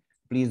open.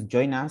 Please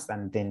join us,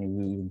 and then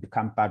we will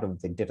become part of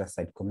the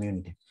DataCite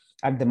community.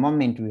 At the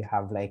moment, we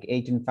have like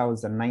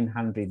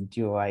 18,900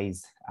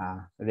 DOIs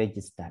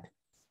registered.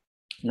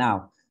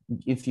 Now,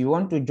 if you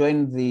want to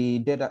join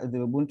the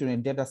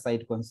UbuntuNet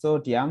DataCite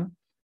consortium,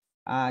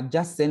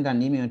 just send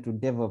an email to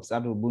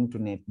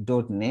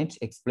devops@ubuntunet.net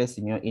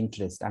expressing your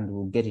interest, and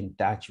we'll get in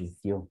touch with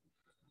you.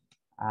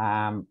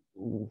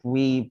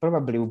 We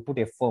probably will put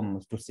a form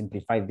to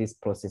simplify this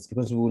process,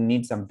 because we will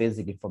need some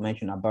basic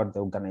information about the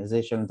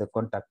organization, the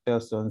contact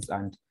persons,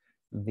 and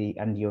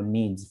your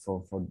needs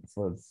for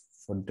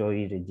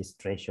DOI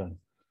registration.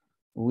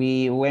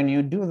 When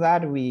you do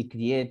that, we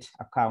create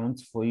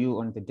accounts for you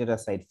on the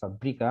DataCite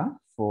Fabrica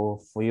for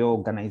your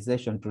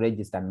organization to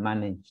register and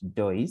manage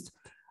DOIs,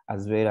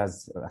 as well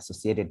as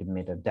associated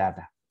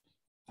metadata.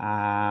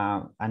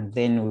 And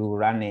then we will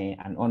run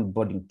an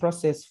onboarding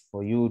process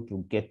for you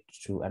to get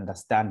to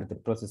understand the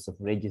process of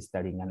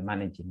registering and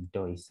managing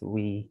DOIs.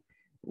 We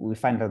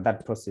find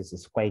that process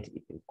is quite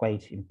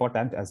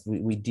important, as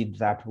we did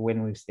that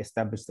when we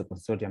established the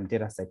consortium.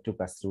 DataCite took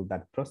us through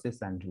that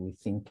process, and we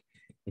think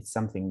it's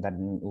something that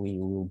we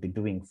will be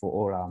doing for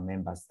all our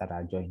members that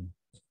are joining.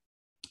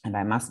 And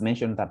I must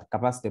mention that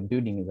capacity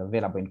building is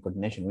available in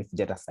coordination with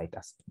DataCite,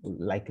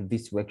 like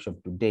this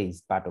workshop today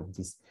is part of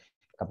this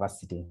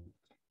capacity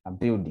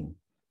building.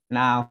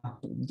 Now,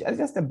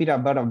 just a bit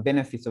about the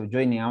benefits of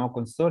joining our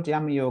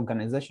consortium. Your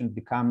organization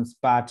becomes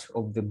part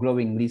of the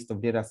growing list of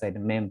DataCite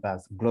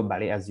members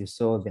globally, as you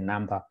saw the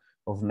number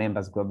of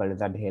members globally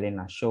that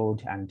Helena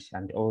showed,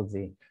 and all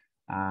the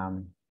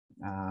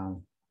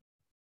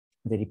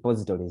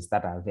repositories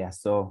that are there.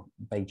 So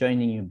by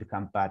joining, you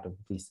become part of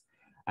this.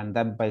 And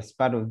that by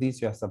part of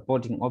this, you are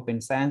supporting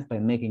open science by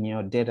making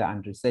your data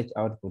and research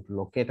output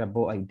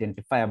locatable,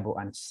 identifiable,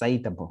 and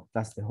citable.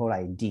 That's the whole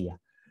idea.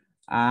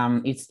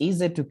 It's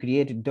easy to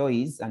create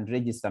DOIs and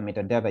register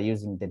metadata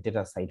using the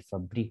DataCite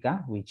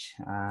Fabrica, which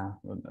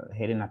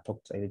Helena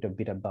talked a little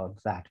bit about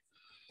that.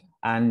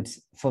 And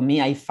for me,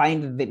 I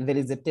find that there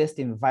is a test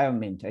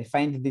environment. I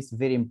find this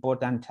very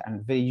important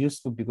and very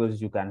useful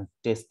because you can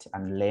test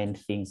and learn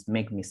things,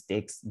 make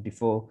mistakes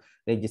before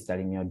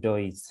registering your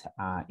DOIs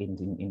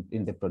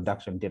in the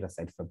production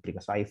DataCite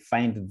Fabrica. So I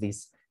find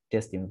this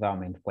test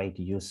environment quite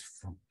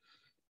useful.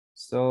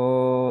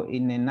 So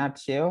in a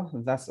nutshell,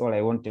 that's all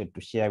I wanted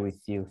to share with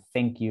you.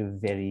 Thank you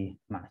very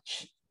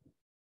much.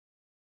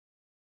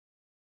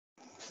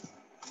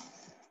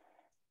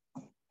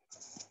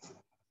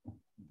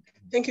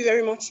 Thank you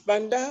very much,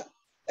 Banda.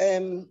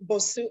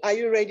 Bosu, are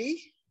you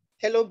ready?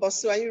 Hello,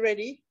 Bosu, are you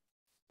ready?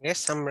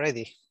 Yes, I'm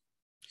ready.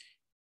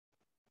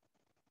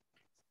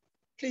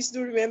 Please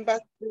do remember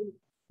to,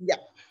 yeah.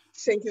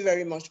 Thank you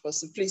very much,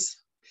 Bosu.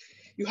 Please,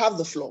 you have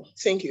the floor.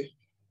 Thank you.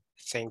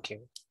 Thank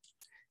you.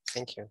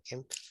 Thank you,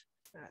 Kim.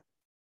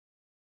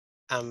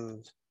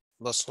 I'm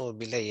Bosu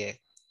Obileye.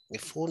 The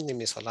full name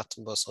is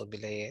Olatu Bosu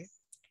Obileye,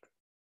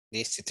 the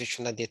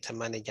Institutional Data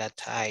Manager at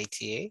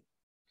IITA.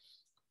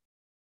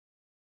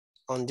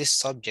 On this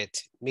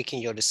subject,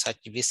 making your research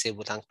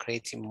visible and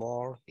creating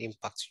more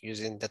impact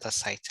using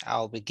DataCite,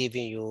 I'll be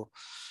giving you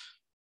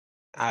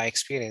our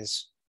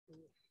experience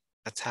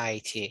at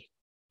IITA.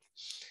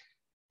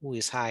 Who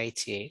is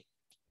IITA?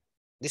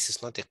 This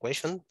is not a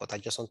question, but I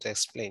just want to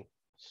explain.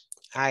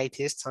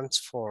 IITA stands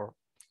for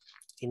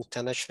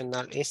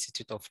International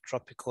Institute of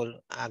Tropical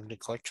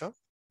Agriculture.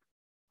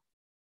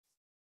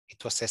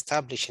 It was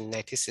established in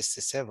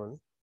 1967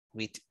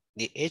 with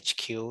the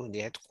HQ,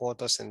 the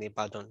headquarters in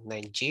Ibadan,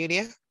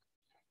 Nigeria.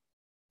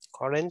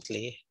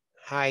 Currently,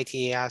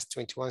 IITA has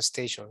 21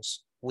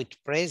 stations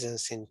with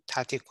presence in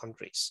 30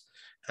 countries.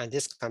 And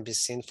this can be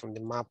seen from the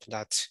map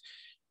that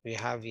we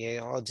have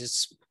here. All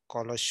this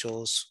color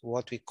shows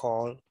what we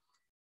call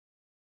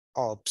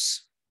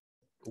hubs.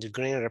 The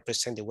green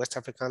represents the West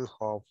African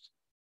hub.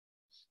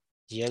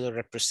 The yellow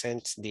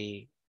represents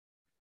the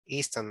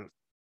Eastern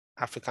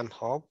African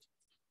hub.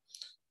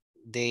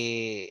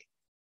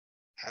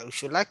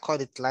 Should I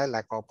call it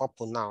lilac or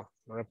purple now?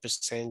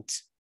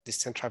 Represent the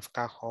Central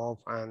African hub,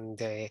 and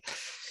this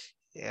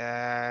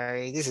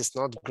is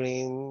not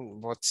green,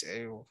 but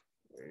you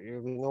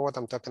know what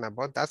I'm talking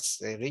about.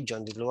 That's a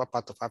region, the lower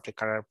part of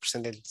Africa,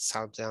 represented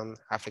Southern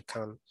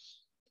African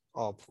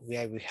hub,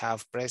 where we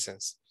have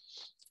presence.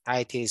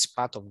 IITA is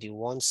part of the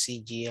one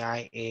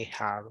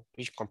CGIAR,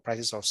 which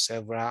comprises of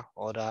several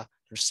other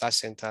research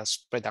centers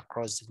spread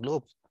across the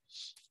globe.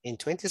 In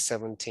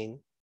 2017,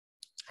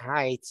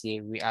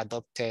 IITA, we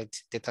adopted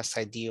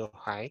DataCite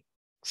DOI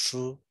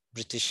through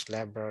British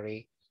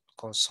Library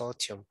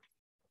Consortium.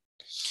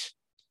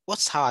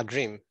 What's our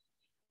dream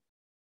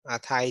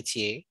at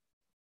IITA?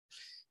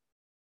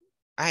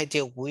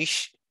 IITA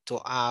wish to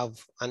have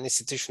an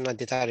institutional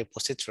data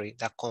repository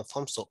that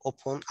conforms to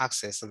open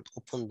access and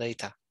open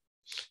data.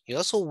 We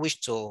also wish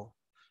to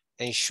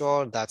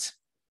ensure that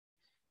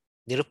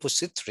the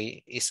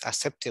repository is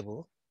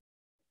acceptable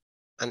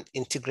and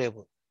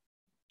integrable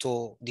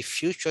to the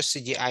future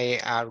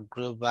CGIAR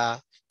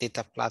global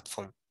data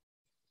platform.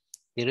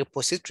 The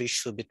repository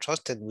should be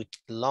trusted with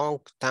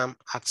long-term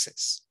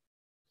access.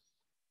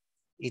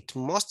 It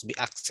must be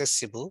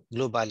accessible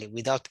globally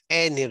without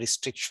any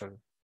restriction.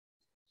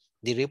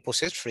 The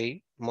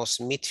repository must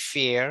meet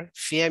FAIR.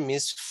 FAIR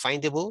means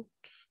findable,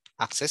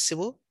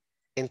 accessible,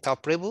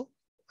 interoperable,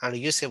 and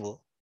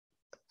reusable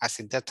as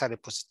a data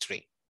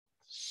repository,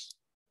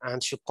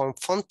 and should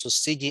conform to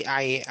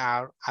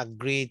CGIAR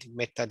agreed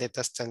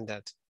metadata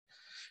standard.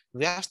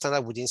 We have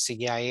standard within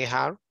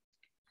CGIAR,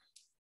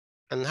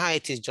 and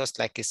IITA is just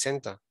like a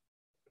center.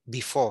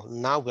 Before,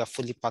 now we are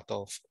fully part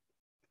of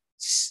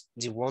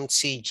the one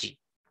CG.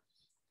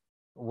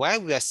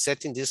 While we are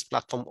setting this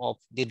platform up,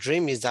 the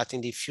dream is that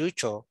in the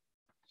future,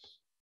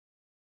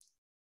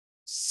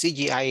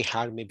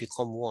 CGIAR may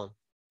become one.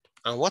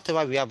 And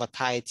whatever we have at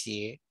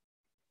IITA,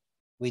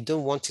 we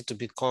don't want it to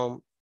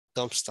become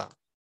dumpster.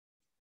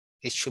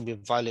 It should be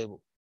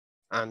valuable,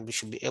 and we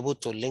should be able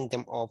to link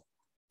them up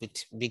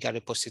with bigger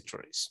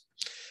repositories.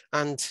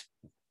 And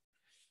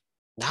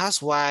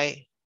that's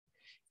why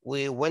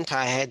we went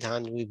ahead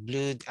and we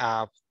built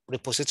a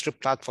repository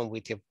platform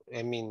with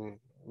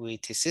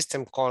a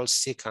system called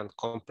SICAN,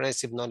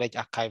 Comprehensive Knowledge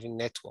Archiving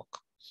Network.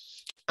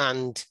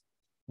 And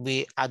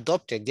we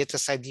adopted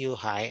DataCite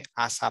DOI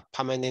as a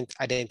permanent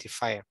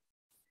identifier.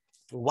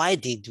 Why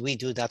did we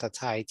do that at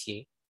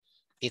IITA?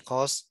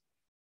 Because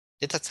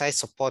DataCite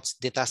supports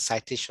data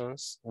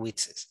citations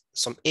with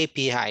some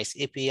APIs.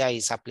 API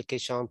is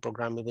application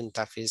programmable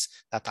interface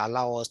that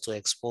allow us to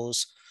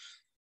expose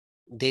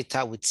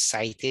data with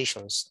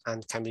citations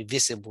and can be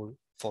visible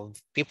for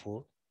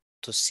people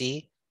to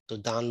see, to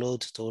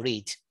download, to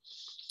read.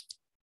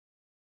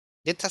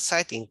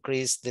 DataCite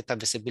increases data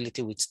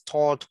visibility with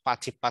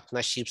third-party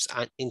partnerships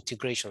and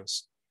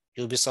integrations.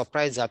 You'll be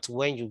surprised that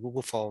when you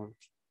Google for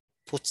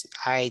put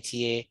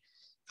IITA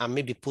and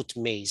maybe put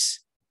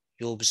maize,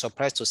 you'll be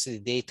surprised to see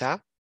the data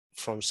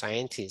from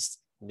scientists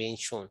being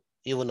shown,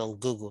 even on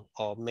Google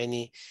or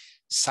many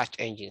search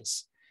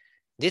engines.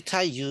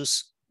 Data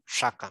use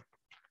tracker.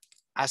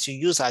 As you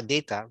use our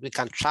data, we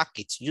can track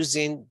it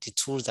using the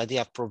tools that they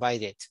have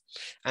provided.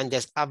 And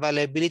there's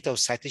availability of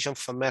citation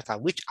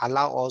format, which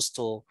allow us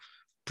to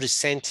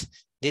present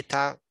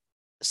data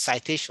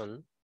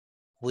citation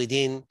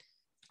within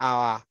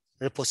our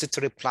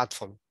repository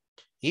platform.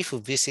 If you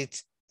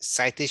visit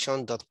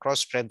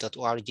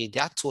citation.crossref.org,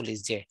 that tool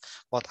is there.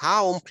 But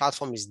our own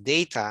platform is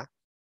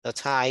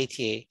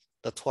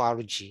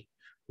data.iita.org,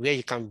 where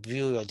you can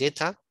view your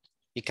data.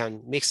 You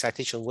can make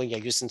citation when you're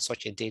using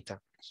such a data.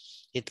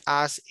 It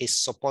has a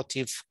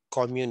supportive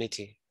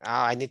community.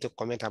 I need to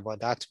comment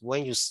about that.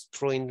 When you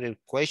throw in the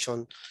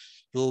question,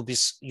 you'll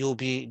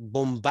be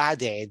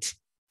bombarded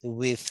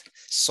with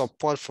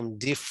support from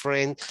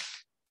different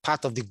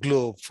parts of the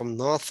globe, from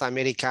North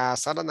America,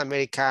 Southern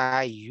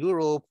America,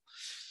 Europe,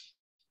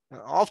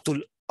 up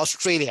to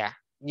Australia.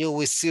 You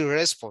will see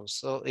response.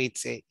 So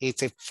it's a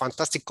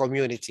fantastic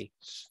community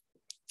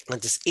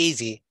and it's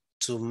easy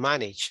to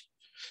manage.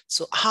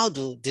 So how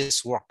do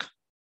this work?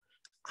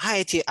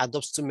 IITA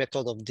adopts two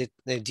methods of the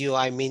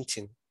DOI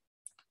minting.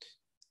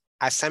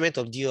 Assignment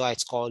of DOI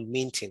is called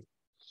minting.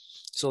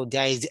 So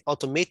there is the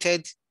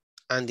automated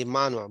and the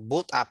manual.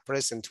 Both are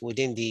present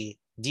within the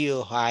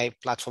DOI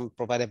platform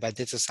provided by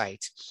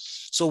DataCite.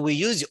 So we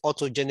use the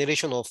auto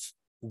generation of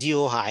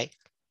DOI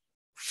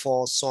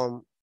for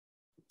some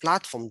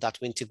platform that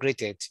we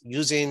integrated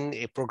using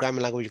a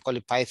programming language, we call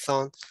it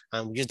Python,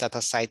 and we use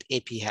DataCite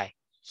API.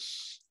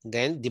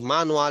 Then the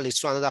manual is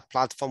through another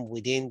platform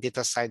within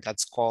DataCite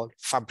that's called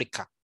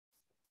Fabrica.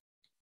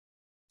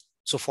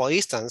 So for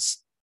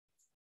instance,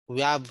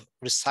 we have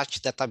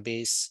research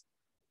database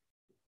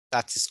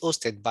that is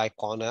hosted by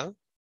Cornell.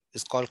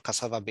 It's called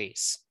Cassava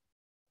Base.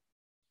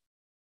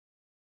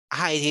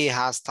 IITA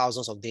has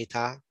thousands of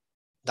data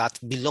that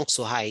belongs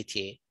to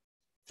IITA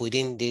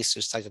within this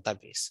research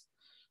database.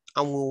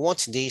 And we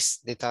want this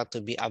data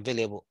to be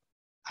available.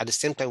 At the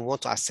same time, we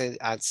want to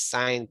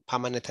assign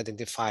permanent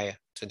identifier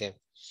to them.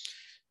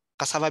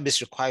 Cassava Base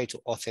requires you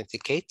to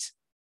authenticate,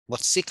 but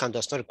CCAN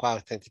does not require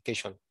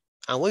authentication.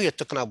 And when you're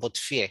talking about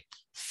FAIR,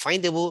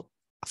 findable,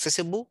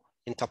 accessible,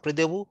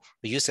 interpretable,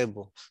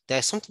 reusable,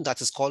 there's something that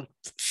is called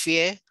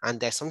FAIR and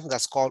there's something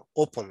that's called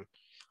open.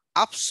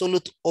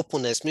 Absolute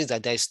openness means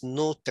that there is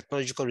no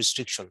technological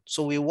restriction.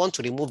 So we want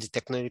to remove the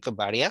technological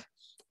barrier.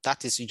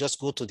 That is, you just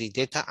go to the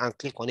data and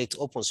click on it,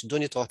 opens. You don't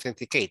need to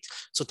authenticate.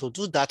 So to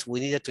do that, we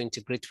needed to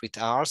integrate with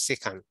our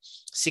CCAN.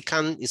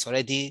 CCAN is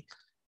already,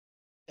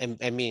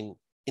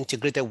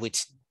 integrated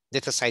with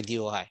DataCite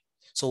DOI.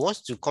 So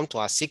once you come to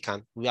our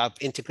CCAN, we have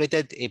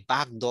integrated a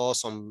backdoor,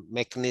 some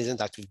mechanism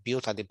that we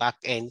built at the back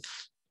end.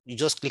 You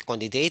just click on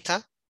the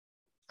data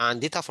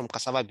and data from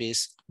Cassava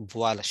Base,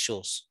 voila,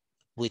 shows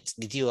with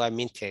the DOI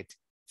minted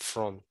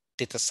from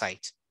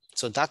DataCite.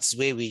 So that's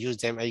where we use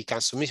them. And you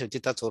can submit your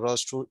data to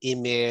us through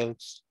email,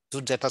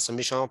 through data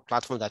submission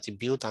platform that you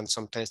built, and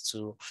sometimes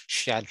to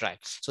share drive.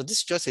 So this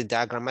is just a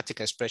diagrammatic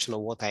expression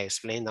of what I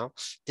explained now.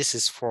 This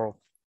is for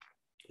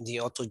the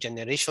auto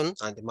generation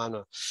and the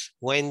manual.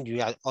 When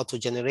you are auto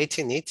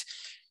generating it,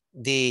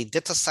 the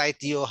DataCite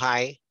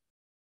DOI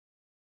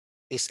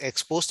is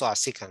exposed to our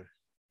CCAN.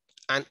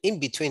 And in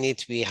between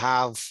it, we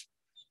have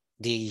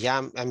the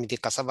the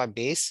Cassava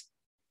Base.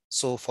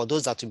 So for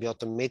those that will be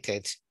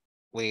automated,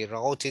 we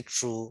route it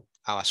through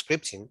our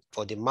scripting.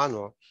 For the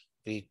manual,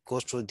 we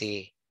go through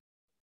the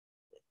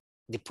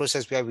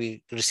process where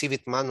we receive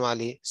it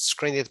manually,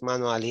 screen it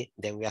manually,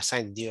 then we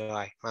assign the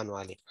DOI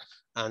manually.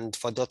 And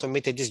for the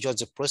automated, this is just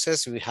the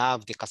process. We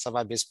have the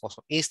Cassava Base for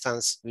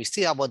instance. We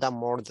still have other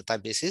more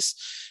databases.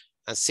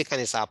 And CCAN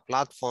is our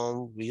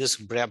platform. We use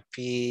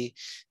BREP.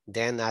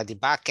 Then at the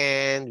back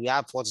end, we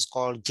have what is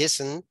called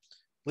JSON,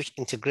 which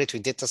integrates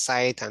with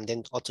DataCite and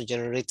then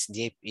auto-generates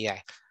the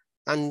API.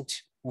 And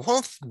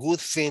one good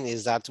thing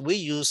is that we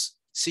use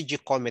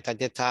CG core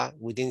metadata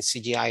within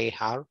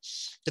CGIAR.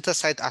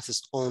 DataCite has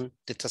its own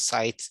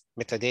DataCite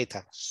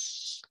metadata.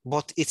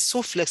 But it's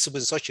so flexible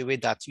in such a way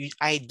that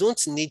I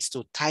don't need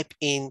to type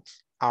in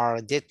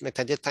our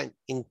metadata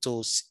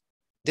into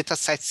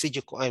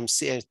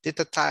DataCite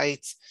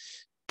DataCite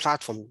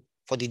platform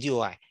for the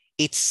DOI.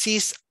 It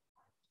sees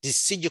the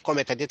CG core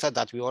metadata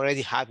that we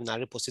already have in our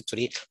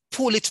repository,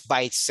 pull it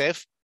by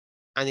itself,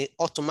 and it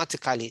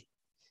automatically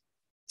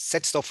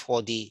sets up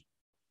for the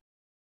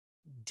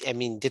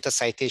data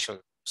citation.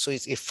 So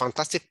it's a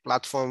fantastic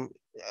platform.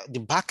 The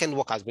backend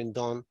work has been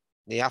done.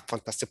 They have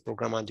fantastic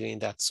programmer doing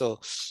that. So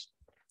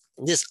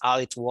this is how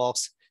it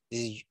works.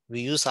 we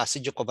use our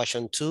CJCO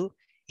version 2.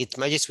 It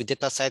merges with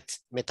DataCite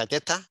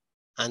metadata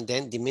and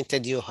then the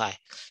minted DOI.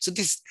 So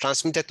this is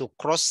transmitted to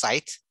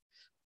cross-site.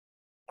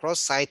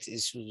 Cross-site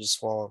is used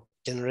for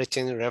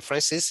generating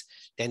references.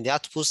 Then the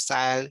output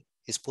style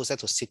is posted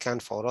to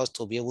SICAN for us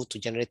to be able to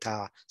generate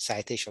our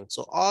citation.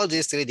 So all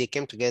these three, they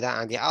came together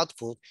and the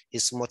output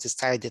is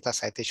multi-style data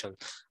citation.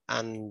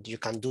 And you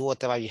can do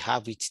whatever you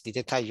have with the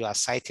data you are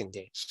citing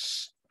there.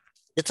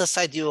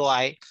 DataCite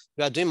DOI,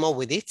 we are doing more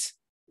with it,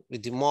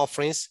 with the more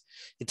offerings.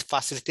 It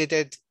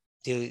facilitated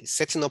the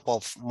setting up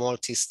of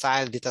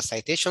multi-style data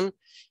citation,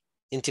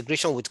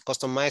 integration with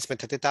customized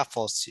metadata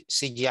for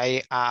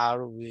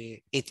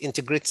CGIAR. It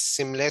integrates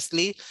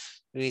seamlessly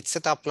with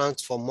setup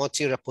plans for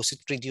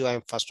multi-repository DOI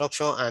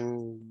infrastructure,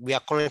 and we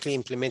are currently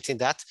implementing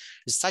that.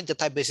 Research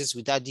databases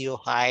with that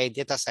DOI,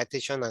 data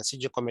citation, and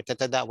CJCO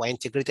metadata were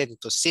integrated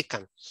into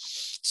SICAN.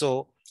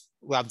 So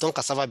we have done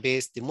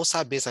cassava-based, the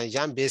Mosa-based, and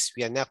Yam-based,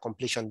 we are near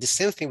completion. The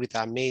same thing with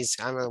our maize,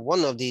 and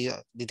one of the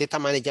data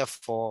manager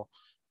for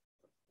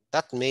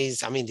that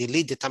maize, I mean, the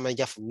lead data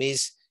manager for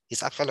maize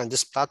is actually on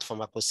this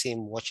platform. I could see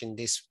him watching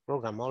this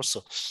program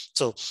also.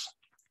 So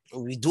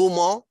we do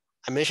more.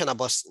 I mentioned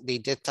about the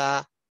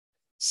data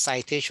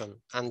citation.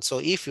 And so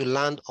if you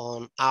land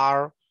on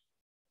our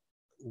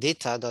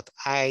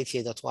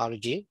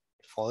data.iita.org,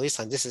 for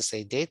instance, this is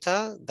a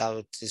data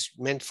that is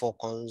meant for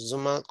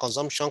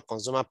consumption,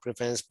 consumer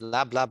preference,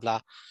 blah, blah,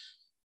 blah.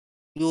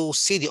 You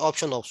see the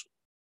option of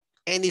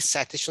any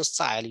citation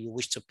style you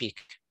wish to pick,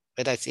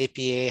 whether it's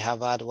APA,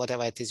 Harvard,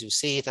 whatever it is, you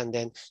see it, and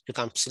then you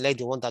can select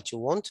the one that you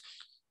want.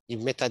 The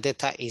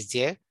metadata is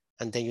there,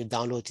 and then you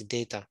download the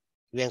data.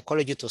 We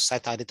encourage you to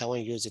cite our data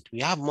when you use it.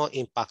 We have more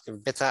impact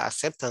and better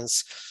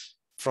acceptance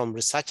from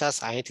researchers,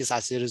 scientists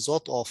as a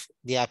result of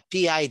their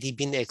PID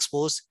being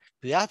exposed.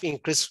 We have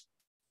increased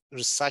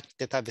research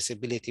data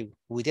visibility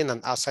within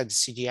and outside the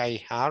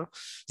CGIAR.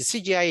 The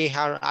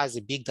CGIAR has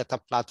a big data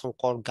platform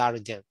called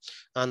Guardian,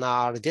 and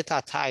our data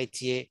at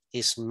IITA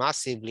is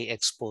massively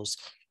exposed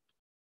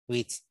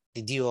with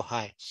the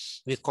DOI.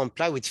 We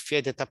comply with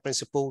fair data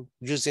principle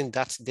using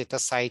that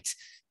DataCite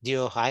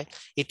DOI.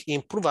 It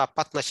improves our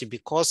partnership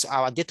because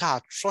our data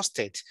are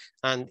trusted,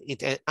 and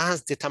it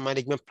enhances data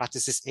management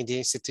practices in the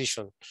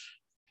institution.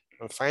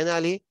 And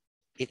finally,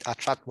 it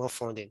attracts more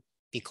funding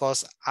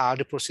because our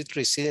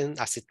repository is seen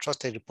as a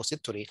trusted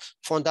repository.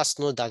 Funders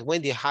know that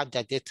when they have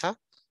their data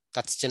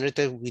that's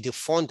generated with the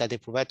fund that they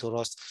provide to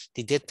us,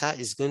 the data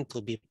is going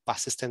to be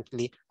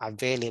persistently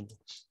available.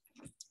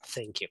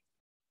 Thank you.